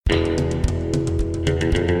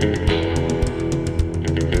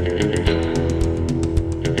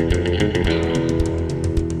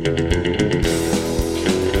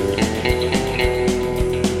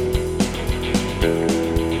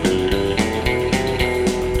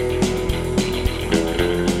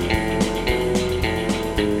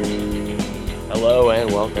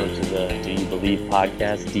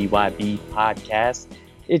Podcast, DYB Podcast.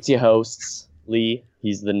 It's your hosts, Lee.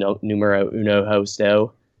 He's the numero uno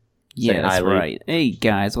hosto. Yeah, that's right. Hey,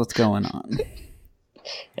 guys, what's going on?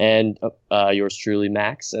 And yours truly,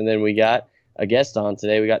 Max. And then we got a guest on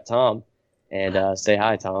today. We got Tom. And say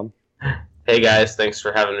hi, Tom. Hey, guys. Thanks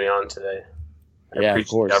for having me on today. I appreciate of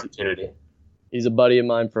course. The opportunity. He's a buddy of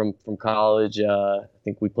mine from college. I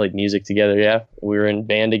think we played music together, yeah? We were in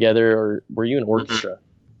band together, or were you in orchestra? Mm-hmm.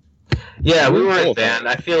 Yeah, we were in band.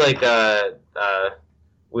 I feel like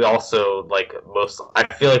we also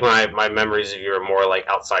I feel like my memories of you are more like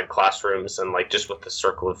outside classrooms and like just with the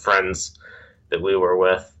circle of friends that we were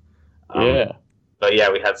with. Yeah. But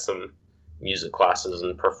yeah, we had some music classes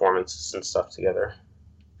and performances and stuff together.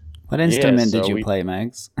 What instrument did you play,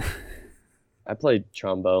 Max? I played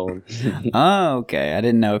trombone. Oh, okay. I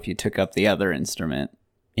didn't know if you took up the other instrument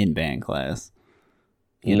in band class.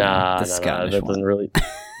 Nah, that doesn't really.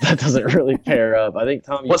 That doesn't really pair up. I think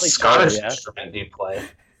Tom. What Scottish instrument do you play? I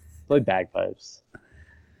play bagpipes.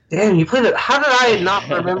 Damn, you play the. How did I not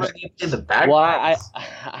remember that you played the bagpipes? Well,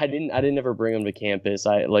 I didn't ever bring them to campus.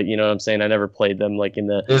 I you know what I'm saying. I never played them like in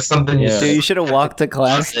the. There's something you. Dude, you should have walked to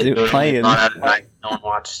class playing. No one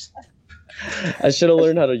watched. I should have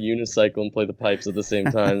learned how to unicycle and play the pipes at the same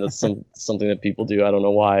time. That's something that people do. I don't know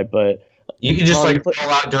why, but. You could just pull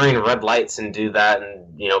out during red lights and do that, and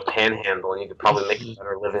panhandle, and you could probably make a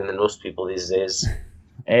better living than most people these days.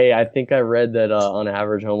 Hey, I think I read that on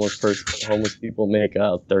average, homeless people make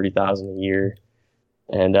 $30,000 a year,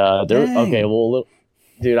 and they're okay. Well,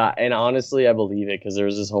 dude, and honestly, I believe it because there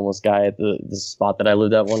was this homeless guy at the spot that I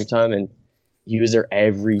lived at one time, and he was there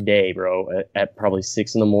every day, bro, at probably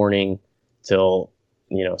 6 a.m. till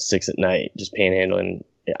 6 p.m, just panhandling.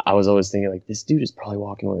 I was always thinking, like, this dude is probably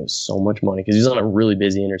walking away with so much money because he's on a really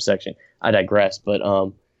busy intersection. I digress, but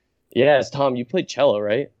yeah, it's Tom. You played cello,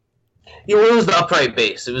 right? Yeah, well, it was the upright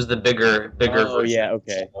bass. It was the bigger Oh, version. yeah,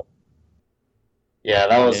 okay. Yeah,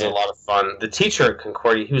 that was a lot of fun. The teacher at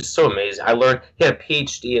Concordia, he was so amazing. He had a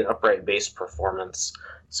PhD in upright bass performance,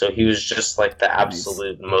 so he was just like the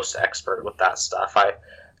absolute most expert with that stuff. I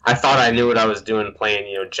thought I knew what I was doing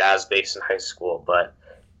playing, jazz bass in high school, but.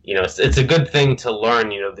 It's a good thing to learn,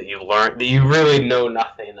 that you really know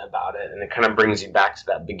nothing about it, and it kind of brings you back to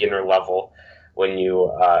that beginner level when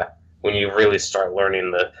you really start learning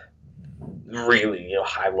the really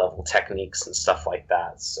high level techniques and stuff like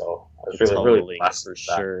that. So I was really blessed for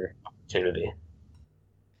sure opportunity.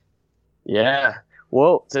 Yeah.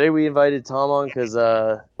 Well, today we invited Tom on because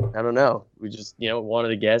I don't know, we just wanted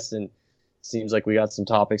a guest, and it seems like we got some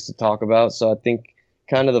topics to talk about. So I think.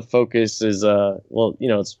 Kind of the focus is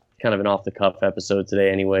it's kind of an off the cuff episode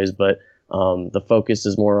today anyways, but the focus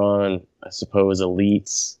is more on, I suppose,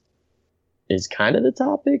 elites is kind of the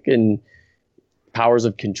topic, and powers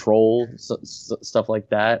of control, stuff like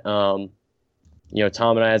that. Tom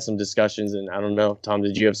and I had some discussions, and I don't know, Tom,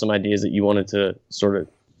 did you have some ideas that you wanted to sort of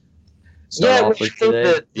start off with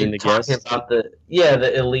today, being the guest? About the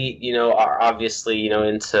elite, are obviously,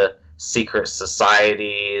 into secret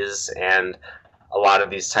societies, and a lot of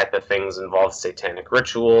these type of things involve satanic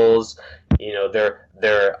rituals. It's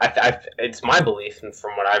my belief, and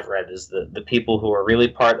from what I've read, is the people who are really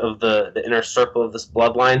part of the inner circle of this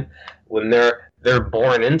bloodline, when they're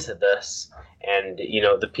born into this, and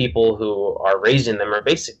the people who are raising them are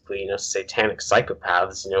basically satanic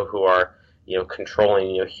psychopaths, who are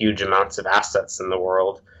controlling huge amounts of assets in the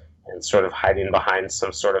world, and sort of hiding behind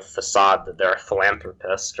some sort of facade that they're a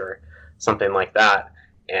philanthropist or something like that.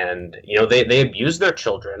 And they abuse their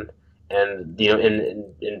children, and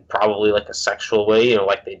in probably like a sexual way,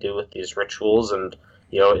 like they do with these rituals, and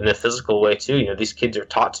in a physical way too. These kids are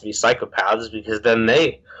taught to be psychopaths because then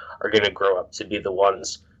they are going to grow up to be the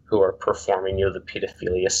ones who are performing the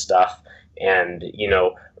pedophilia stuff, and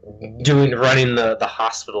running the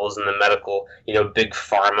hospitals and the medical big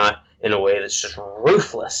pharma in a way that's just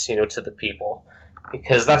ruthless to the people.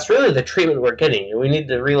 Because that's really the treatment we're getting. We need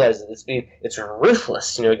to realize that it's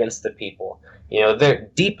ruthless, against the people. Their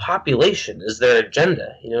depopulation is their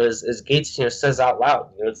agenda. As Gates, says out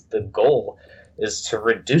loud, it's the goal is to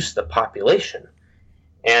reduce the population.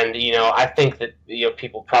 And, I think that,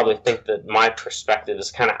 people probably think that my perspective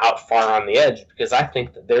is kind of out far on the edge, because I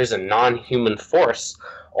think that there's a non-human force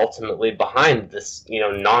ultimately behind this,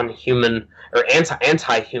 non-human or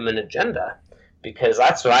anti-human agenda, because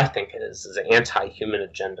that's what I think it is an anti-human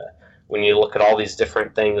agenda. When you look at all these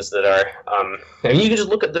different things that are, I mean, you can just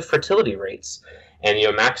look at the fertility rates. And,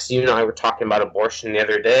 Max, you and I were talking about abortion the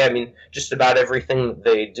other day. I mean, just about everything that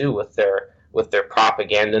they do with their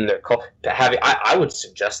propaganda and their culture. I would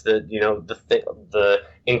suggest that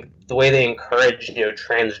the way they encourage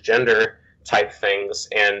transgender type things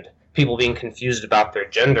and people being confused about their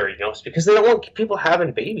gender, it's because they don't want people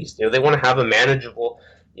having babies. They want to have a manageable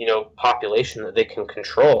population that they can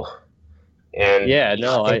control. And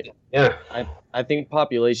I think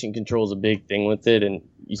population control is a big thing with it, and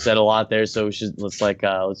you said a lot there. So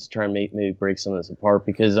let's try and maybe break some of this apart,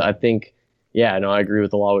 because I think. Yeah, no, I agree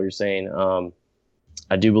with a lot of what you're saying.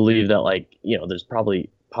 I do believe that, there's probably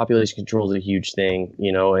population control is a huge thing,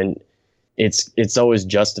 and it's always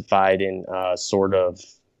justified in sort of,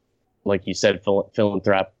 like you said,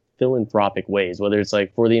 philanthropic ways, whether it's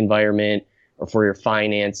like for the environment or for your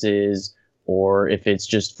finances, or if it's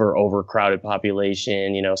just for overcrowded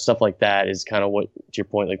population, stuff like that is kind of what, to your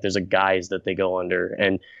point, like there's a guise that they go under.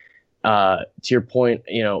 And to your point,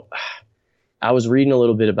 I was reading a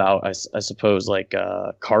little bit about, I suppose,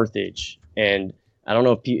 Carthage, and I don't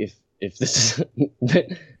know if this has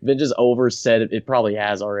been just oversaid. It probably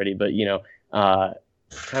has already, but kind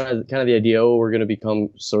of the idea, we're going to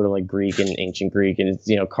become sort of like Greek and ancient Greek, and it's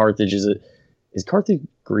Carthage is Carthage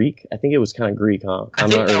Greek? I think it was kind of Greek, huh?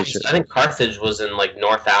 I'm not really sure. I think Carthage was in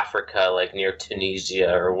North Africa, near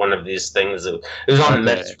Tunisia or one of these things. It was on the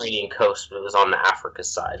Mediterranean coast, but it was on the Africa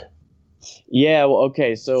side. Yeah, well,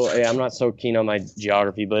 okay, so I'm not so keen on my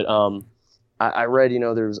geography, but I read,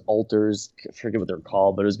 there's altars, I forget what they're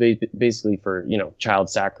called, but it was basically for,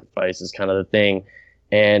 child sacrifice is kind of the thing.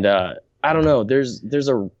 And I don't know, there's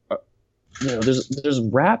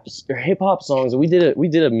raps or hip hop songs. We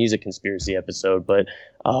did a music conspiracy episode, but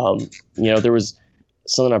there was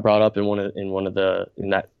something I brought up in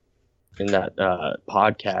that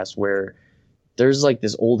podcast where there's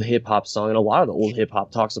this old hip hop song, and a lot of the old hip hop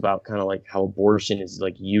talks about kind of how abortion is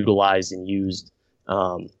utilized and used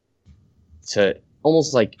to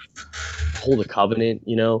almost hold a covenant,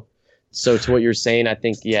 So to what you're saying, I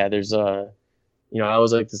think, there's I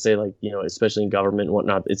always like to say especially in government and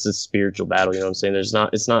whatnot, it's a spiritual battle. You know what I'm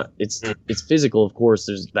saying? It's physical, of course,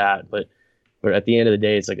 there's that, but at the end of the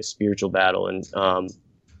day, it's a spiritual battle. And,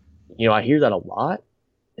 I hear that a lot.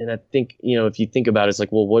 And I think, if you think about it, it's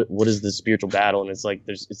well, what is the spiritual battle? And it's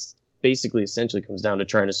it's basically essentially comes down to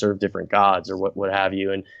trying to serve different gods or what have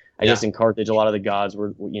you. And I guess in Carthage, a lot of the gods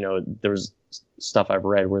were, there was stuff I've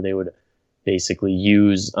read where they would basically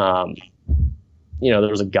use, there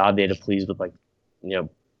was a god they had to please with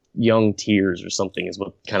young tears or something is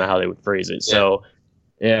what kind of how they would phrase it. Yeah. So,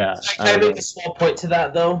 yeah. Can I make a small point to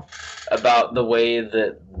that, though, about the way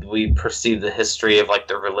that we perceive the history of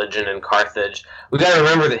the religion in Carthage? We got to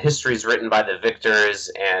remember that history is written by the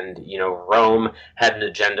victors, and Rome had an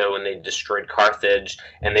agenda when they destroyed Carthage,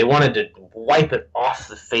 and they wanted to wipe it off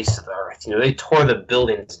the face of the earth. They tore the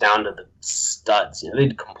buildings down to the studs. They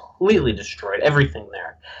completely destroyed everything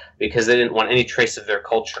there because they didn't want any trace of their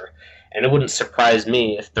culture. And it wouldn't surprise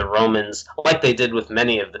me if the Romans, like they did with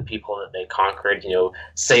many of the people that they conquered,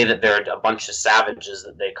 say that they're a bunch of savages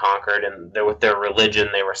that they conquered, and with their religion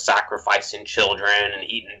they were sacrificing children and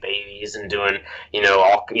eating babies and doing,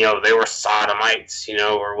 they were sodomites,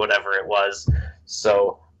 or whatever it was.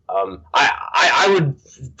 So I would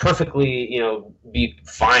perfectly, be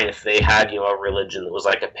fine if they had, a religion that was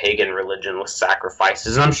a pagan religion with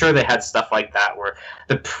sacrifices. And I'm sure they had stuff like that where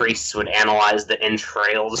the priests would analyze the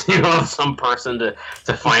entrails, of some person to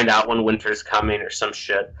find out when winter's coming or some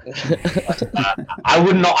shit. I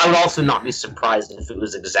would also not be surprised if it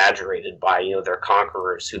was exaggerated by, their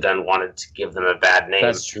conquerors who then wanted to give them a bad name.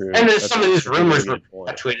 That's true. And there's some of these rumors were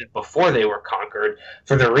perpetuated before they were conquered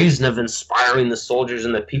for the reason of inspiring the soldiers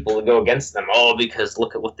and the people to go against them. Oh, because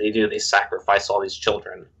look at what they do. They sacrifice all these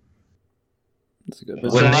children. That's a good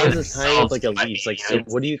point. So how does this tie with elites? So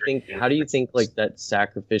what do you think? How do you think that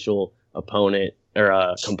sacrificial opponent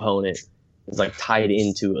or component is tied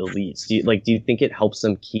into elites? Do you think it helps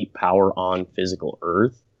them keep power on physical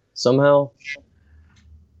Earth somehow?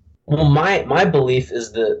 Well, my belief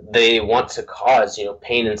is that they want to cause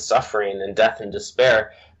pain and suffering and death and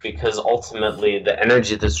despair, because ultimately the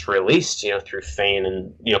energy that's released through pain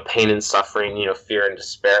and suffering, fear and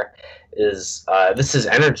despair, is this is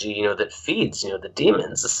energy, that feeds, the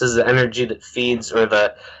demons. This is the energy that feeds, or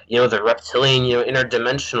the, the reptilian,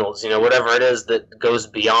 interdimensionals, whatever it is that goes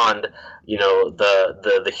beyond,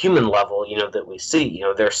 the human level, that we see.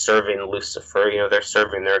 They're serving Lucifer, they're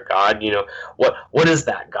serving their god. What is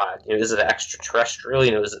that god? Is it extraterrestrial?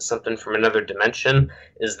 Is it something from another dimension?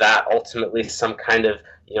 Is that ultimately some kind of,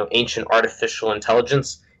 ancient artificial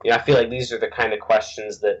intelligence? I feel like these are the kind of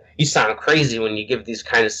questions that you sound crazy when you give these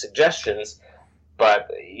kind of suggestions, but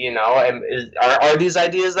are these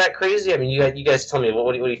ideas that crazy? I mean, you guys tell me,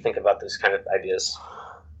 what do you think about these kind of ideas?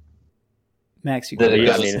 Max, you Well, go Lee,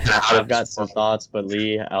 I first. mean, I've got some thoughts, but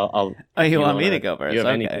Lee, I'll Oh, you want me wanna- to go first? You have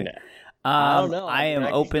Okay. anything to I don't know. I mean, am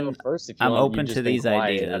can open. go first if you I'm want. open You've just to been these quiet.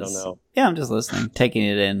 ideas. I don't know. Yeah, I'm just listening, taking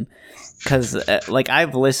it in, because like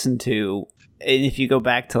I've listened to. And if you go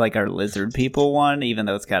back to like our lizard people one, even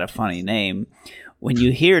though it's got a funny name, when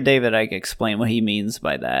you hear David Icke explain what he means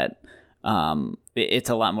by that,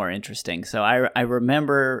 it's a lot more interesting. So I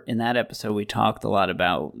remember in that episode we talked a lot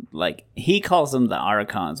about, like, he calls them the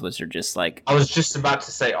archons, which are just like, I was just about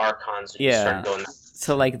to say archons. When you start going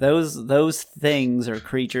so like those things or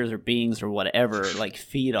creatures or beings or whatever, like,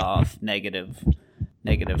 feed off negative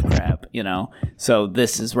crap, So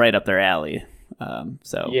this is right up their alley.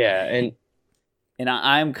 So Yeah, and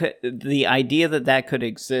I'm the idea that could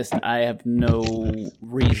exist. I have no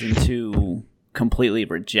reason to completely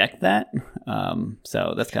reject that.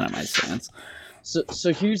 So that's kind of my stance.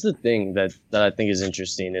 So here's the thing that I think is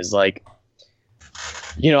interesting is, like,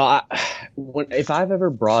 if I've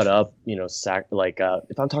ever brought up,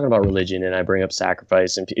 if I'm talking about religion and I bring up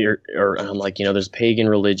sacrifice or I'm like, there's pagan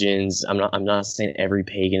religions. I'm not saying every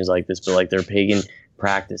pagan is like this, but like there are pagan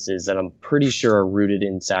practices that I'm pretty sure are rooted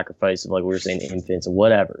in sacrifice of, like we were saying, infants and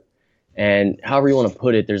whatever. And however you want to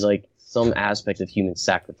put it, there's like some aspect of human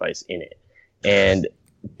sacrifice in it. And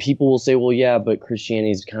people will say, well, yeah, but Christianity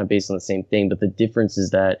is kind of based on the same thing. But the difference is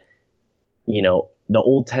that, the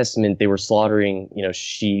Old Testament, they were slaughtering,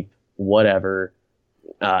 sheep, whatever.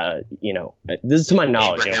 This is to my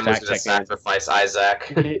knowledge. Abraham was going to sacrifice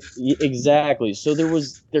Isaac. Exactly. So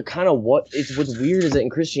what's weird is that in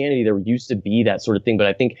Christianity there used to be that sort of thing, but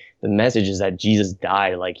I think the message is that Jesus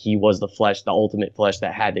died, like he was the flesh, the ultimate flesh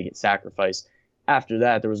that had to get sacrificed. After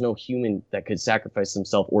that, there was no human that could sacrifice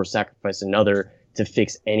himself or sacrifice another to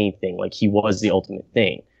fix anything. Like, he was the ultimate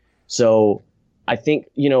thing. So I think,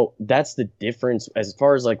 that's the difference as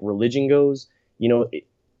far as like religion goes.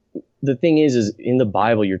 The thing is in the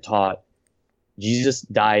Bible, you're taught Jesus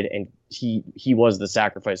died and he was the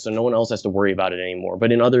sacrifice. So no one else has to worry about it anymore.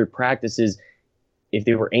 But in other practices, if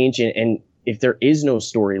they were ancient and if there is no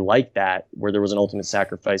story like that, where there was an ultimate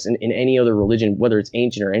sacrifice in any other religion, whether it's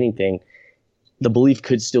ancient or anything, the belief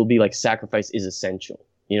could still be like sacrifice is essential.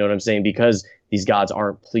 You know what I'm saying? Because these gods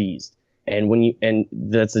aren't pleased. And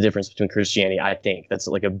that's the difference between Christianity. I think that's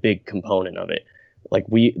like a big component of it. Like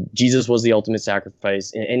Jesus was the ultimate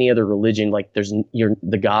sacrifice. In any other religion, like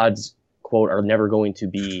the gods, quote, are never going to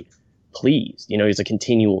be pleased. It's a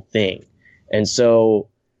continual thing. And so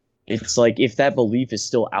it's like, if that belief is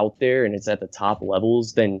still out there and it's at the top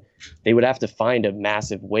levels, then they would have to find a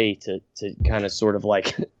massive way to kind of sort of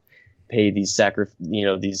like pay these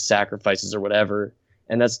sacrifices or whatever.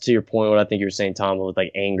 And that's, to your point, what I think you were saying, Tom, with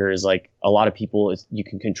like anger is like a lot of people, you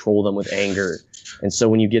can control them with anger. And so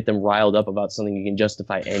when you get them riled up about something, you can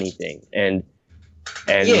justify anything. And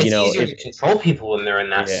it's easier to control people when they're in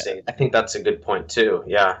that state. I think that's a good point too.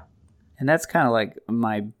 Yeah. And that's kind of like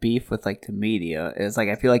my beef with like the media is like,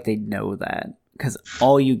 I feel like they know that because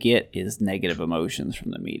all you get is negative emotions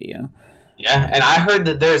from the media. Yeah, and I heard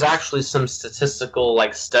that there's actually some statistical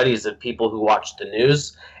like studies of people who watch the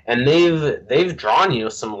news, and they've drawn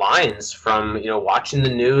some lines from watching the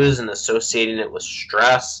news and associating it with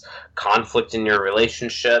stress, conflict in your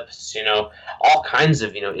relationships, all kinds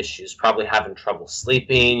of issues, probably having trouble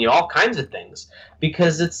sleeping, all kinds of things,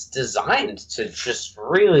 because it's designed to just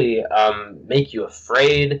really make you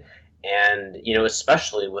afraid. And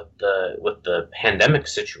especially with the pandemic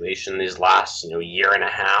situation, these last year and a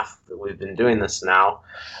half that we've been doing this now,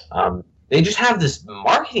 they just have this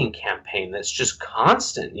marketing campaign that's just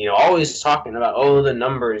constant. Always talking about the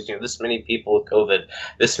numbers. This many people with COVID,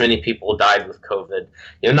 this many people died with COVID.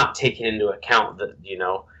 Not taking into account that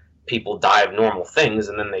people die of normal things,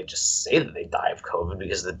 and then they just say that they die of COVID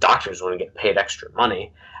because the doctors want to get paid extra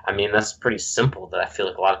money. I mean, that's pretty simple. That I feel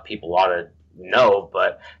like a lot of people ought to know,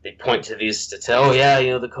 but they point to these statistics.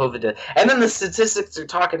 The COVID, and then the statistics are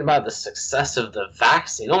talking about the success of the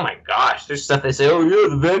vaccine. Oh my gosh, there's stuff they say.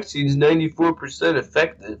 The vaccine is 94%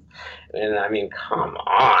 effective, and I mean, come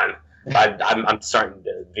on. I'm starting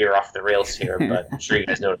to veer off the rails here, but I'm sure you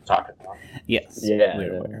guys know what I'm talking about. Yes.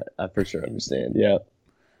 Yeah, I for sure understand. Yeah.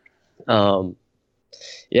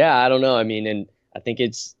 Yeah, I don't know. I mean, and I think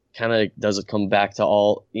it's kind of does it come back to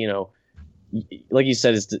all, like you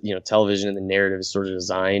said, it's, television and the narrative is sort of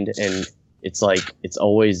designed, and it's like, it's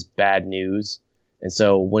always bad news. And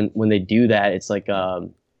so when they do that, it's like,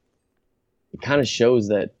 it kind of shows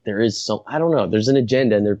that there is I don't know, there's an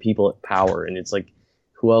agenda and there are people at power, and it's like,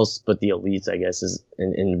 who else but the elites, I guess,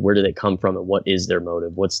 and where do they come from, and what is their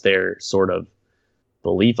motive? What's their sort of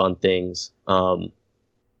belief on things? I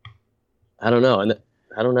don't know. And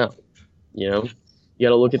I don't know, you got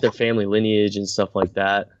to look at their family lineage and stuff like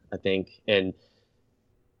that, I think. And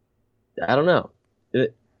I don't know. Are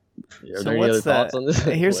there any other thoughts on this?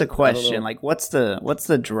 Here's a question: like, what's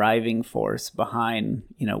the driving force behind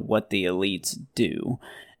what the elites do?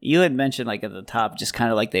 You had mentioned, like, at the top, just kind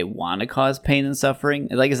of like they want to cause pain and suffering.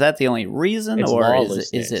 Like, is that the only reason, or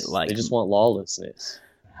is it like they just want lawlessness?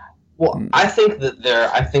 Well, I think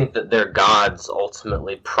that their gods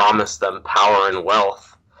ultimately promise them power and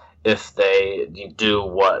wealth if they do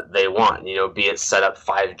what they want. Be it set up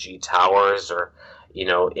 5G towers, or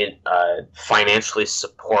financially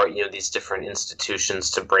support these different institutions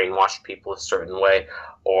to brainwash people a certain way,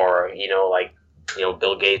 or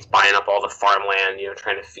Bill Gates buying up all the farmland,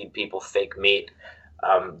 trying to feed people fake meat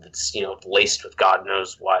that's laced with God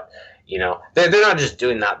knows what. They're not just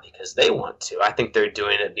doing that because they want to. I think they're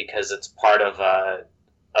doing it because it's part of a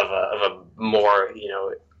more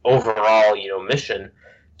overall mission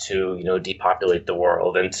to depopulate the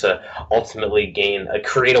world, and to ultimately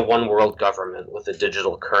create a one world government with a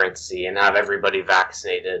digital currency, and have everybody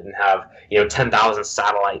vaccinated, and have 10,000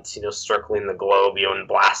 satellites circling the globe, and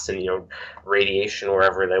blasting radiation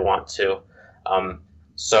wherever they want to.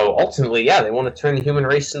 So ultimately, yeah, they want to turn the human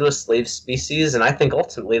race into a slave species, and I think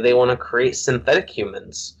ultimately they want to create synthetic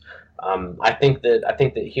humans. I think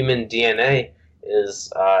that human DNA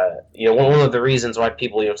is one of the reasons why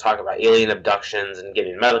people talk about alien abductions and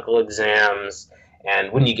getting medical exams.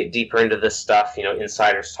 And when you get deeper into this stuff,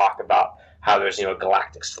 insiders talk about how there's a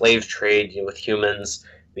galactic slave trade with humans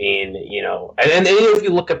being and if you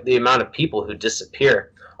look up the amount of people who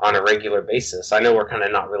disappear on a regular basis. I know we're kind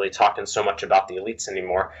of not really talking so much about the elites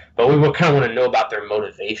anymore, but we kind of want to know about their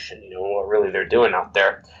motivation, what really they're doing out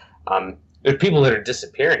there. There's people that are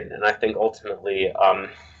disappearing, and I think ultimately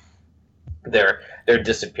they're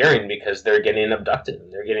disappearing because they're getting abducted,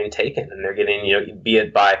 and they're getting taken, and they're getting be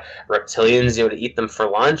it by reptilians to eat them for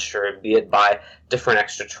lunch, or be it by different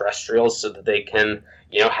extraterrestrials so that they can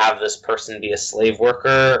have this person be a slave worker,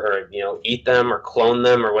 or eat them or clone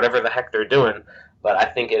them or whatever the heck they're doing. But I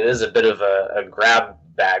think it is a bit of a grab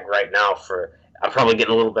bag right now I'm probably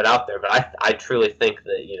getting a little bit out there, but I truly think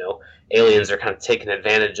that aliens are kind of taking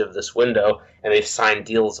advantage of this window, and they've signed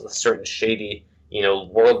deals with certain shady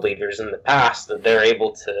world leaders in the past that they're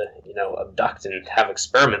able to abduct and have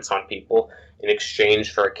experiments on people in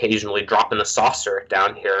exchange for occasionally dropping a saucer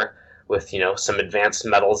down here with some advanced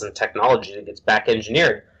metals and technology that gets back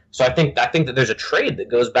engineered. So I think that there's a trade that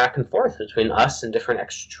goes back and forth between us and different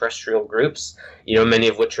extraterrestrial groups, many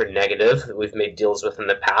of which are negative, that we've made deals with in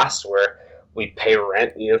the past, where we pay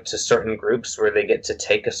rent to certain groups where they get to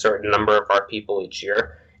take a certain number of our people each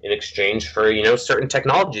year in exchange for certain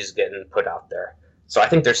technologies getting put out there. So I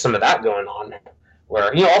think there's some of that going on,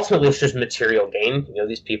 where ultimately it's just material gain.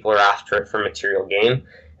 These people are after it for material gain,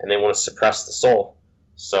 and they want to suppress the soul.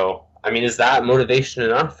 So I mean, is that motivation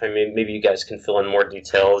enough? I mean, maybe you guys can fill in more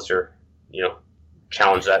details, or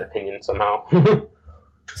challenge that opinion somehow.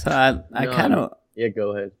 So I kind of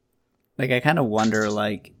go ahead. Like, I kind of wonder,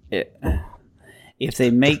 like, if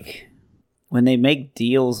when they make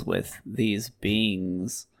deals with these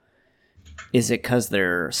beings, is it because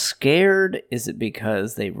they're scared? Is it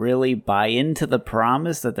because they really buy into the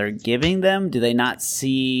promise that they're giving them? Do they not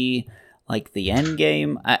see like the end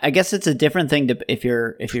game? I guess it's a different thing if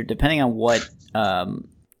you're depending on what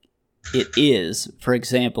it is. For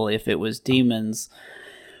example, if it was demons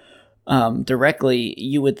directly,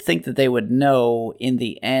 you would think that they would know in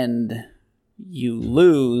the end you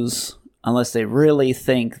lose, unless they really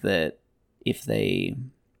think that if they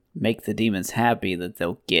make the demons happy that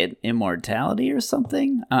they'll get immortality or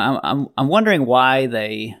something. I'm wondering why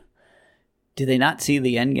do they not see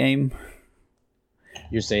the end game?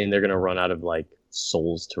 You're saying they're gonna run out of like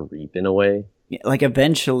souls to reap in a way? Yeah, like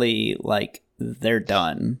eventually, like they're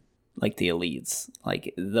done. Like the elites,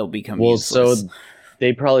 like they'll become useless. So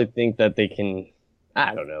they probably think that they can.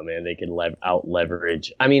 I don't know, man. They can out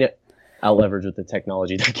leverage. I mean, out leverage with the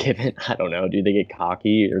technology they're given. I don't know. Do they get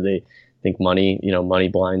cocky, or they think money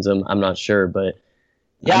blinds them? I'm not sure, but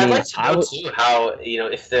Yeah, I I'd mean, like to know too how,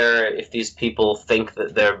 if these people think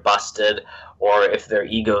that they're busted, or if their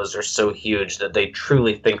egos are so huge that they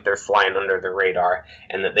truly think they're flying under the radar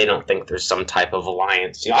and that they don't think there's some type of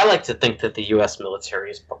alliance. I like to think that the U.S.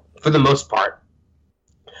 military is, for the most part,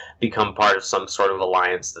 become part of some sort of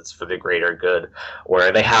alliance that's for the greater good,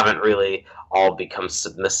 where they haven't really all become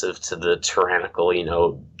submissive to the tyrannical,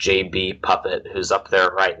 JB puppet who's up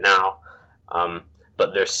there right now.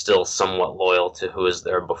 But they're still somewhat loyal to who was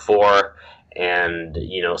there before. And,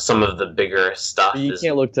 some of the bigger stuff you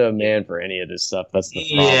can't look to a man for any of this stuff. That's the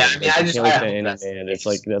problem. Yeah, I mean, like, you can't look to any man. It's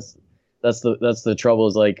like that's the trouble.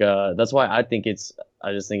 Is like that's why I just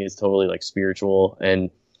think it's totally like spiritual, and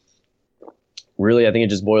really I think it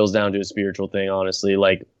just boils down to a spiritual thing. Honestly,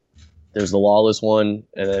 like there's the lawless one,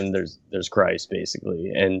 and then there's Christ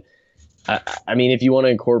basically. And I mean, if you want to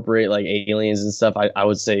incorporate like aliens and stuff, I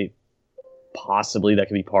would say possibly that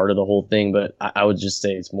could be part of the whole thing, but I would just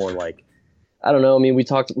say it's more like, I don't know. I mean, we've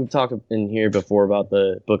talked in here before about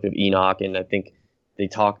the Book of Enoch, and I think they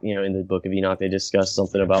talk, in the Book of Enoch, they discuss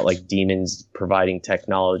something about like demons providing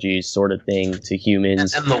technology sort of thing to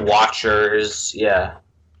humans. And the Watchers, yeah.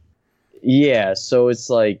 Yeah, so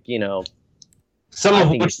it's like, some I of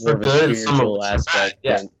think which it's more are of a good, some of spiritual which are aspect.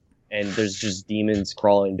 bad, yeah. And there's just demons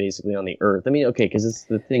crawling basically on the earth. I mean, okay, because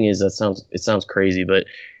the thing is, it sounds crazy, but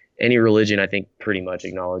any religion, I think, pretty much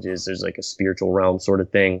acknowledges there's like a spiritual realm sort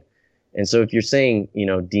of thing. And so if you're saying,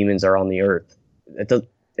 demons are on the earth,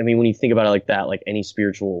 I mean, when you think about it like that, like any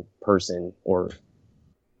spiritual person or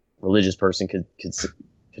religious person could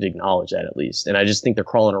acknowledge that at least. And I just think they're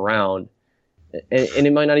crawling around, and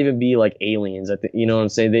it might not even be like aliens. You know what I'm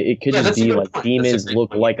saying? It could just be like demons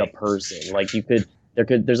look like a person. Like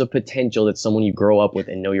there's a potential that someone you grow up with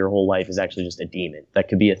and know your whole life is actually just a demon. That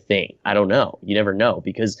could be a thing. I don't know. You never know,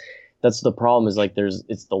 because that's the problem, is like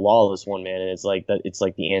it's the lawless one, man. And it's like that. It's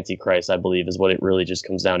like the Antichrist, I believe, is what it really just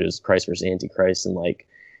comes down to, is Christ versus Antichrist. And like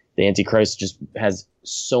the Antichrist just has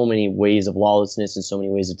so many ways of lawlessness and so many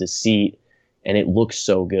ways of deceit. And it looks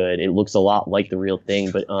so good. It looks a lot like the real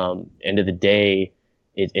thing, but end of the day,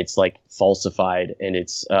 it's like falsified, and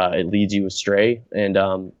it leads you astray. And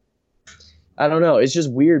I don't know. It's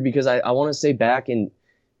just weird, because I want to say back in,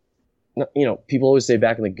 people always say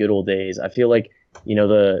back in the good old days. I feel like,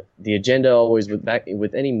 the agenda always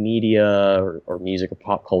with any media or music or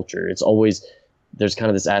pop culture, it's always, there's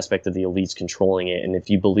kind of this aspect of the elites controlling it. And if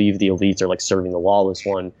you believe the elites are like serving the lawless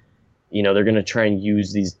one, they're going to try and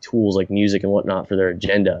use these tools like music and whatnot for their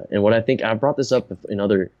agenda. And what I think, I brought this up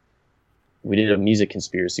we did a music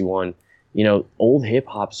conspiracy one, old hip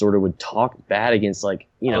hop sort of would talk bad against, like,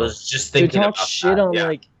 I was just thinking about shit that, on yeah.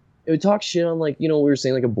 like, it would talk shit on, like, we were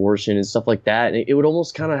saying, like, abortion and stuff like that. And it would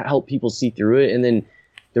almost kind of help people see through it. And then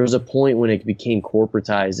there was a point when it became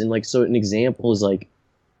corporatized. And like, so an example is like,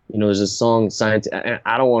 there's a song, Science.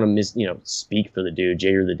 I don't want to speak for the dude,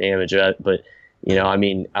 Jay or the Damage, but I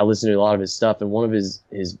mean, I listen to a lot of his stuff, and one of his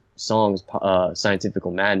songs,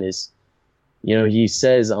 Scientifical Madness, he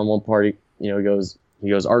says on one part, he goes,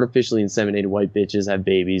 artificially inseminated white bitches have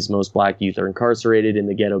babies. Most black youth are incarcerated in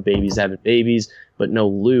the ghetto. Babies having babies, but no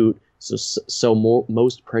loot.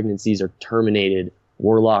 Most pregnancies are terminated.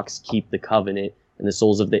 Warlocks keep the covenant, and the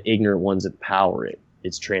souls of the ignorant ones empower it.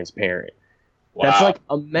 It's transparent. Wow. That's like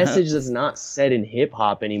a message that's not said in hip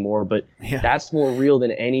hop anymore, but that's more real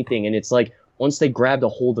than anything. And it's like, once they grabbed a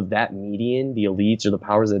hold of that median, the elites or the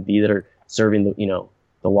powers that be that are serving the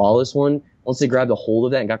lawless one, once they grabbed a hold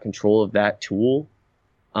of that and got control of that tool,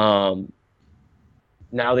 now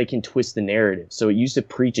they can twist the narrative. So it used to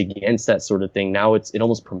preach against that sort of thing. Now it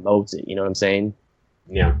almost promotes it. You know what I'm saying?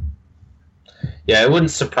 Yeah. Yeah, it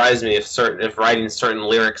wouldn't surprise me if writing certain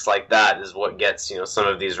lyrics like that is what gets some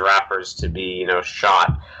of these rappers to be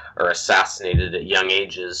shot or assassinated at young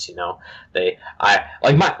ages. Let me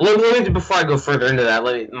before I go further into that,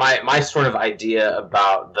 my sort of idea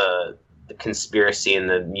about the conspiracy in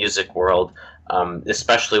the music world,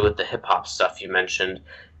 especially with the hip hop stuff you mentioned.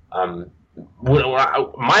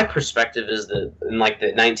 My perspective is that in like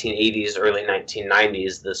the 1980s, early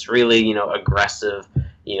 1990s, this really aggressive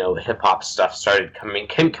hip hop stuff started coming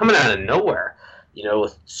out of nowhere.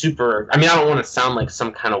 With super, I mean, I don't want to sound like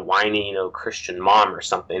some kind of whiny, Christian mom or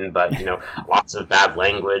something, but, lots of bad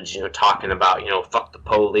language, talking about, fuck the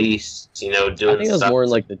police, doing stuff. I think it was more in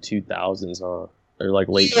like the 2000s, huh? Or like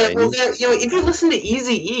late 90s. Well, if you listen to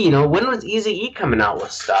Eazy-E, when was Eazy-E coming out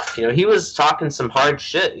with stuff? He was talking some hard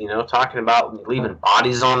shit, talking about leaving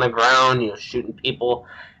bodies on the ground, shooting people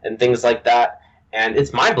and things like that. And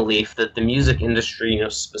it's my belief that the music industry,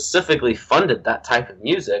 specifically funded that type of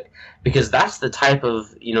music because that's the type of,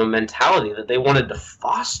 mentality that they wanted to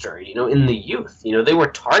foster, in the youth. They were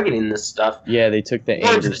targeting this stuff. Yeah, they took the more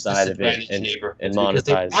to anger the side of it and because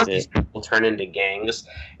they monetized want these people turn into gangs,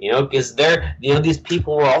 because these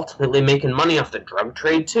people were ultimately making money off the drug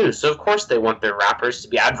trade too. So of course they want their rappers to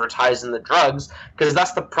be advertising the drugs because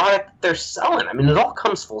that's the product that they're selling. I mean, it all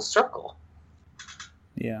comes full circle.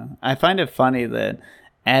 Yeah, I find it funny that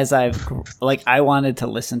as I wanted to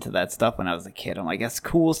listen to that stuff when I was a kid. I'm like, that's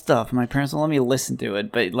cool stuff. My parents won't let me listen to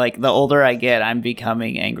it. But like the older I get, I'm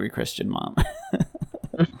becoming angry Christian mom.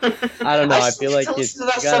 I don't know. I feel like you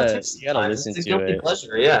gotta listen to it.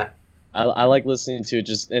 Pleasure, yeah. I like listening to it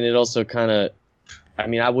and it also kind of, I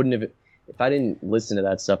mean, I wouldn't have, if I didn't listen to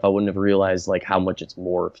that stuff, I wouldn't have realized like how much it's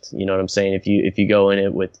morphed. You know what I'm saying? If you go in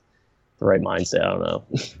it with the right mindset, I don't know.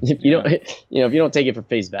 If you don't, if you don't take it for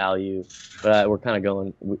face value, but we're kind of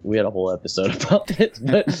going. We had a whole episode about this,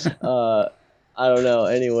 but I don't know.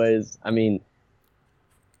 Anyways, I mean,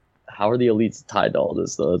 how are the elites tied to all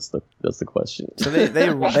this though? That's the question. So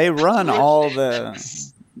they run all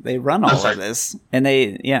the. They run all of this, and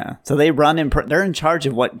so they run they're in charge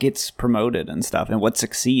of what gets promoted and stuff, and what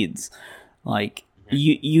succeeds. Like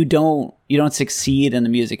you don't succeed in the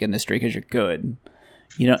music industry because you're good.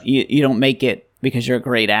 You don't make it because you're a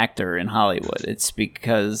great actor in Hollywood. It's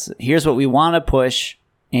because here's what we want to push,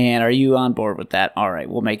 and are you on board with that? All right,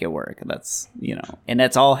 we'll make it work. That's and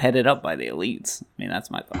that's all headed up by the elites. I mean, that's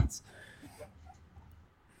my thoughts.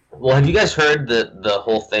 Well, have you guys heard the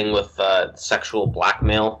whole thing with sexual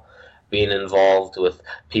blackmail being involved with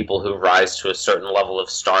people who rise to a certain level of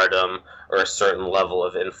stardom or a certain level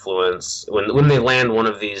of influence when they land one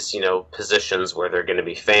of these positions where they're going to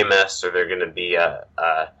be famous or they're going to be a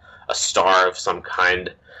star of some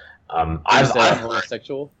kind? I've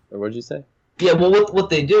homosexual, or what did you say? Yeah, well, what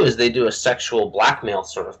they do is they do a sexual blackmail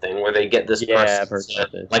sort of thing where they get this person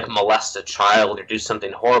to like molest a child or do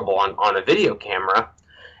something horrible on a video camera.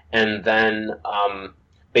 And then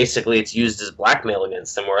basically it's used as blackmail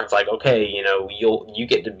against them, where it's like, okay, you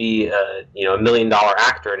get to be a $1 million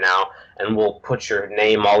actor now, and we'll put your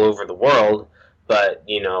name all over the world. But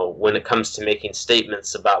when it comes to making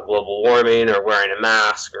statements about global warming or wearing a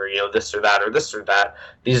mask or this or that or this or that,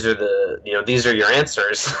 these are these are your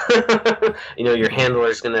answers. Your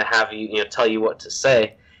handler's going to have you tell you what to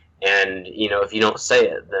say, and if you don't say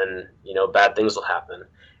it, then bad things will happen.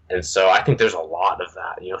 And so I think there's a lot of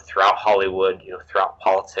that, throughout Hollywood, throughout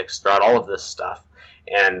politics, throughout all of this stuff.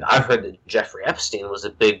 And I've heard that Jeffrey Epstein was a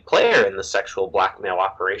big player in the sexual blackmail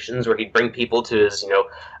operations, where he'd bring people to his,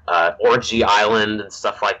 orgy island and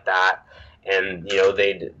stuff like that. And,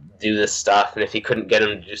 they'd do this stuff. And if he couldn't get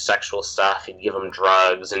them to do sexual stuff, he'd give them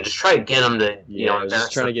drugs and just try to get them to,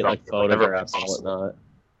 just trying to get like photographs and whatnot.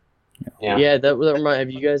 Yeah, that remind.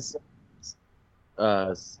 Have you guys?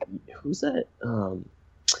 Who's that?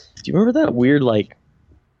 Do you remember that weird like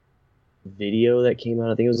video that came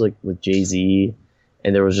out? I think it was like with Jay-Z,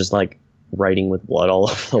 and there was just like writing with blood all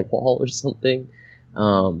over the wall or something.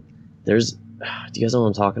 Do you guys know what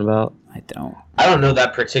I'm talking about? I don't know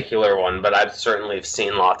that particular one, but I've certainly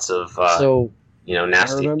seen lots of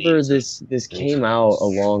nasty. I remember this came out a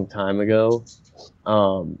long time ago.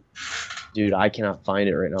 Dude, I cannot find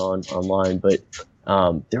it right now online, but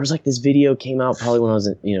there was like this video came out probably when I was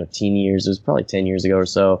in teen years. It was probably 10 years ago or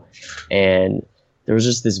so, and there was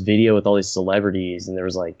just this video with all these celebrities, and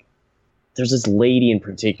there's this lady in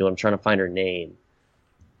particular. I'm trying to find her name.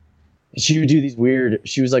 She would do these weird.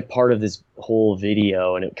 She was like part of this whole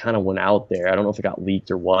video, and it kind of went out there. I don't know if it got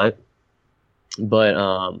leaked or what,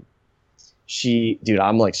 but dude,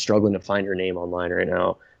 I'm like struggling to find her name online right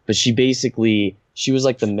now. But she was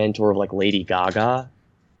like the mentor of like Lady Gaga.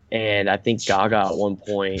 And I think Gaga at one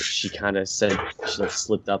point, she kind of said, she like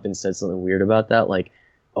slipped up and said something weird about that. Like,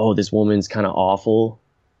 oh, this woman's kind of awful.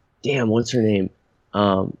 Damn, what's her name?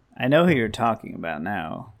 I know who you're talking about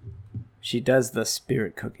now. She does the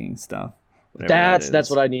spirit cooking stuff. That's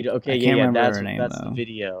what I need. Okay, that's the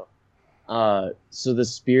video. So the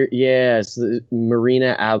spirit, so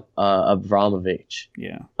Marina Abramovich.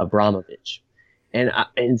 Yeah. Abramovich.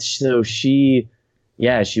 And so she...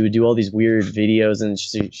 Yeah, she would do all these weird videos, and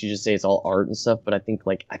she just say it's all art and stuff. But I think,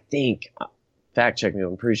 fact check me,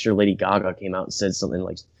 I'm pretty sure Lady Gaga came out and said something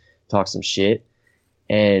like, talk some shit,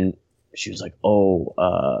 and she was like,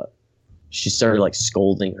 she started like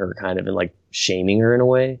scolding her kind of and like shaming her in a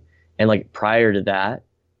way. And like prior to that,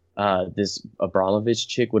 this Abramovich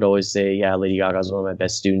chick would always say, yeah, Lady Gaga's one of my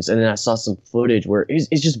best students. And then I saw some footage where it's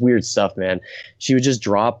just weird stuff, man. She would just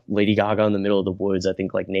drop Lady Gaga in the middle of the woods, I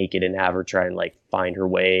think like naked, and have her try and like find her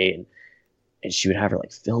way. and she would have her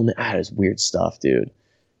like film it. Ah, it's weird stuff, dude.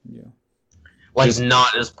 Yeah. Like Just-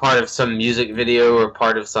 not as part of some music video or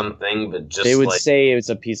part of something, but just They would like, say it's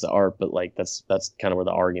a piece of art, but like that's kind of where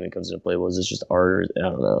the argument comes into play. Was it's just art? Or, I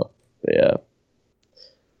don't know. But yeah,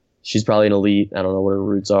 she's probably an elite. I don't know what her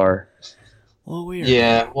roots are. Well, weird.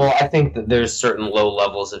 yeah. Well, I think that there's certain low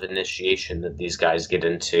levels of initiation that these guys get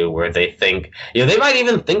into where they think, they might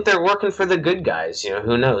even think they're working for the good guys.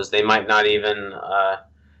 Who knows? They might not even,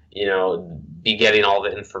 be getting all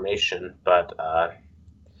the information, but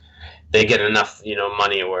they get enough,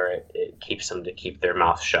 money where it keeps them to keep their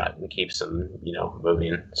mouth shut and keeps them,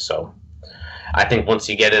 moving. So I think once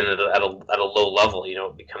you get in at a low level,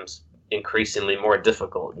 it becomes increasingly more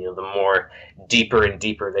difficult. The more deeper and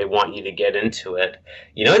deeper they want you to get into it.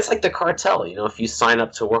 It's like the cartel. If you sign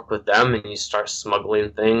up to work with them and you start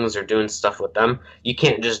smuggling things or doing stuff with them, you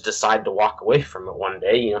can't just decide to walk away from it one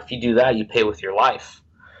day. If you do that, you pay with your life.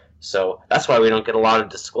 So that's why we don't get a lot of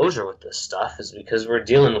disclosure with this stuff, is because we're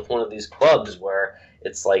dealing with one of these clubs where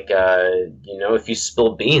it's like, if you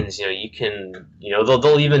spill beans, you can,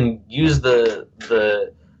 they'll even use the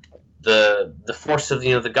force of,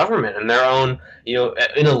 the government and their own,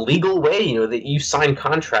 in a legal way, that you sign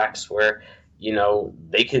contracts where,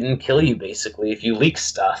 they can kill you basically if you leak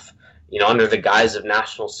stuff, under the guise of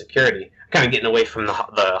national security. Kind of getting away from the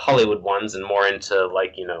Hollywood ones and more into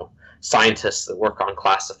like, scientists that work on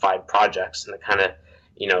classified projects and the kind of,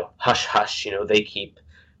 hush hush, they keep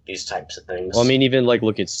these types of things. Well, I mean, even like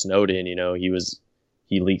look at Snowden.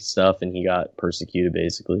 He leaked stuff and he got persecuted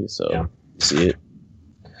basically. So Yeah. See it.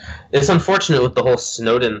 It's unfortunate with the whole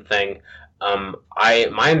Snowden thing.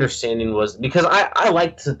 My understanding was, because I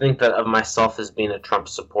like to think that of myself as being a Trump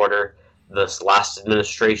supporter this last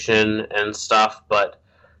administration and stuff, but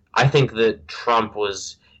I think that Trump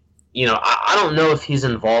was, I don't know if he's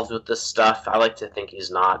involved with this stuff. I like to think he's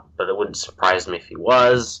not, but it wouldn't surprise me if he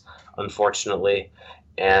was, unfortunately.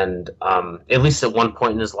 And at least at one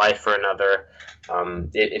point in his life or another,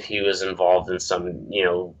 if he was involved in some,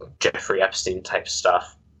 Jeffrey Epstein type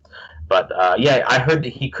stuff. But yeah, I heard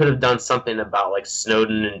that he could have done something about like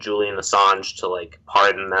Snowden and Julian Assange to like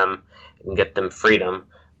pardon them and get them freedom.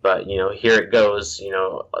 But here it goes.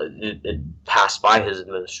 It passed by his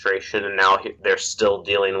administration, and now they're still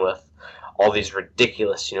dealing with all these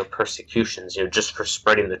ridiculous, persecutions, just for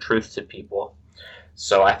spreading the truth to people.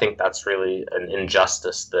 So I think that's really an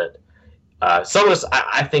injustice that some of us.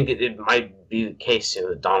 I think it might be the case,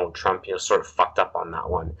 that Donald Trump, sort of fucked up on that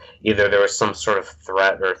one. Either there was some sort of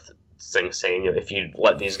threat or thing saying, if you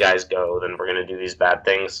let these guys go, then we're going to do these bad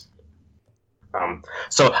things.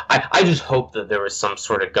 So I just hope that there was some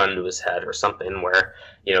sort of gun to his head or something where,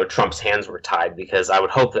 Trump's hands were tied, because I would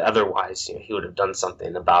hope that otherwise, he would have done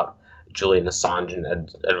something about Julian Assange and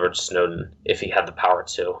Edward Snowden if he had the power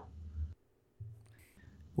to.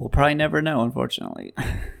 We'll probably never know, unfortunately.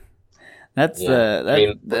 That's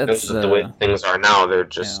the way things are now. They're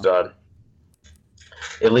just,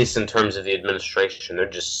 at least in terms of the administration, they're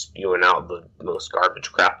just spewing out the most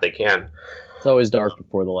garbage crap they can. It's always dark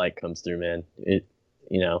before the light comes through, man.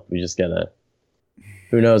 We just gotta.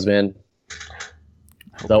 Who knows, man?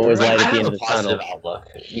 It's always light at the end of the tunnel. Outlook,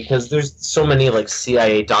 because there's so many like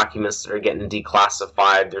CIA documents that are getting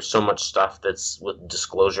declassified. There's so much stuff that's with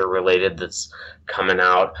disclosure related that's coming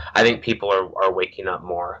out. I think people are waking up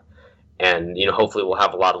more, and hopefully we'll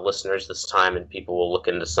have a lot of listeners this time, and people will look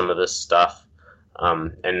into some of this stuff,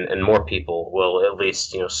 and more people will at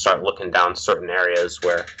least start looking down certain areas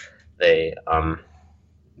where they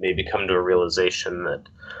maybe come to a realization that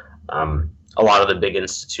a lot of the big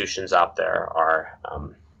institutions out there are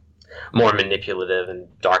more manipulative and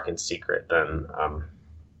dark and secret than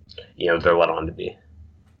they're let on to be.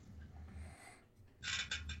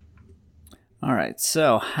 All right.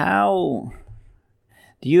 So how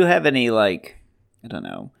do you have any I don't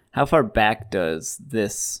know, how far back does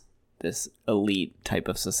this elite type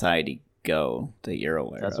of society go that you're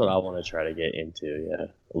aware That's of? what I want to try to get into, yeah,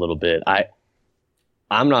 a little bit.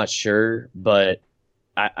 I'm not sure, but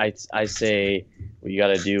I say what you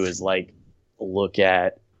got to do is look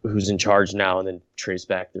at who's in charge now and then trace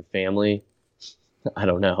back their family. I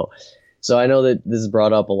don't know. So I know that this is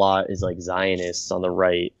brought up a lot is Zionists on the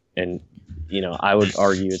right, and I would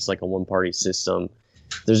argue it's like a one-party system.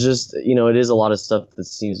 There's just it is a lot of stuff that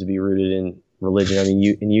seems to be rooted in religion. I mean,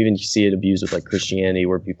 you even see it abused with Christianity,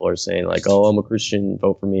 where people are saying oh, I'm a Christian,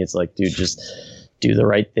 vote for me. It's dude, just do the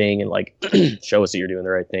right thing and show us that you're doing the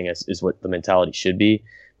right thing is what the mentality should be.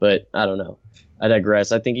 But I don't know. I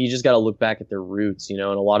digress. I think you just got to look back at their roots, and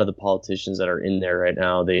a lot of the politicians that are in there right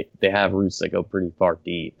now, they have roots that go pretty far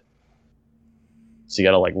deep. So you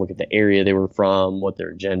got to like look at the area they were from, what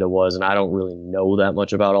their agenda was, and I don't really know that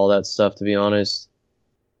much about all that stuff, to be honest.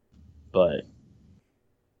 But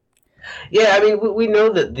yeah, I mean, we know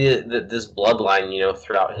that this bloodline,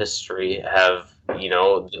 throughout history have,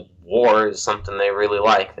 war is something they really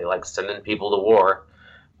like. They like sending people to war.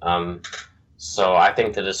 So I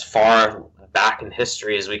think that as far back in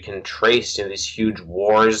history as we can trace, these huge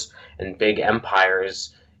wars and big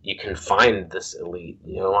empires, you can find this elite.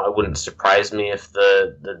 It wouldn't surprise me if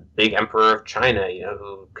the big emperor of China,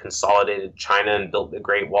 who consolidated China and built the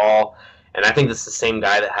Great Wall, and I think this is the same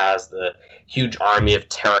guy that has the huge army of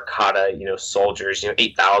terracotta, soldiers,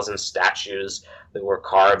 8,000 statues that were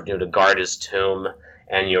carved, to guard his tomb,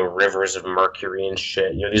 and rivers of mercury and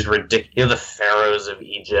shit. These ridiculous, the pharaohs of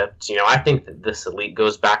Egypt. I think that this elite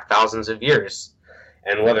goes back thousands of years,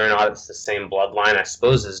 and whether or not it's the same bloodline, I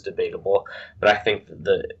suppose, is debatable. But I think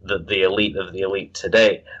that the elite of the elite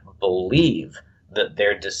today believe that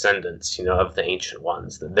they're descendants, of the ancient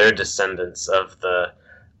ones, that they're descendants of the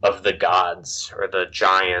gods or the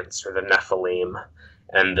giants or the Nephilim,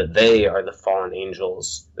 and that they are the fallen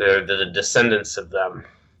angels. They're the descendants of them.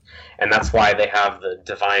 And that's why they have the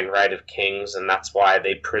divine right of kings, and that's why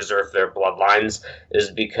they preserve their bloodlines, is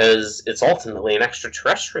because it's ultimately an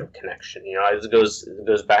extraterrestrial connection. It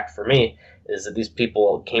goes back for me, is that these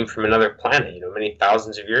people came from another planet, many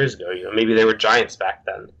thousands of years ago. Maybe they were giants back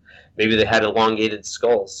then. Maybe they had elongated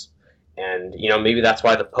skulls. And, maybe that's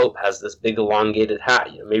why the Pope has this big elongated hat.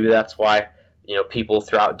 Maybe that's why, people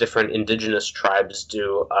throughout different indigenous tribes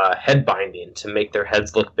do head binding to make their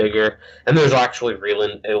heads look bigger. And there's actually real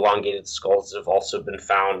elongated skulls that have also been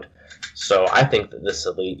found. So I think that this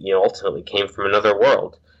elite, ultimately came from another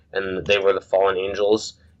world, and that they were the fallen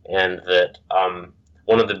angels, and that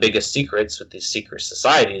one of the biggest secrets with these secret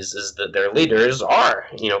societies is that their leaders are,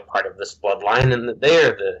 part of this bloodline, and that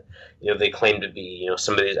they're they claim to be,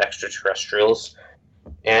 some of these extraterrestrials.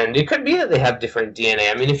 And it could be that they have different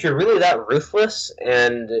DNA. I mean, if you're really that ruthless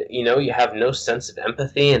and, you have no sense of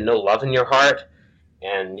empathy and no love in your heart,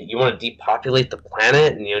 and you want to depopulate the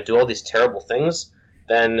planet and, do all these terrible things,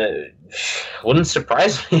 then it wouldn't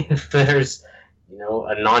surprise me if there's,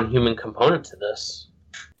 a non-human component to this.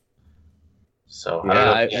 So,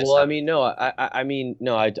 I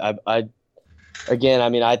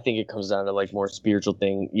think it comes down to like more spiritual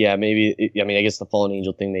thing. Yeah, maybe. I guess the fallen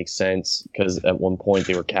angel thing makes sense because at one point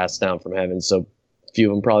they were cast down from heaven, so a few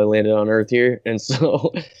of them probably landed on Earth here, and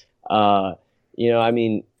so,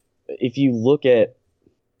 if you look at,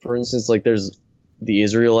 for instance, like there's the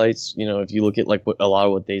Israelites. If you look at like a lot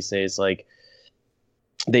of what they say, it's like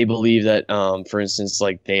they believe that, for instance,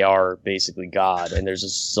 like they are basically God, and there's a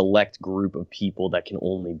select group of people that can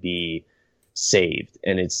only be saved,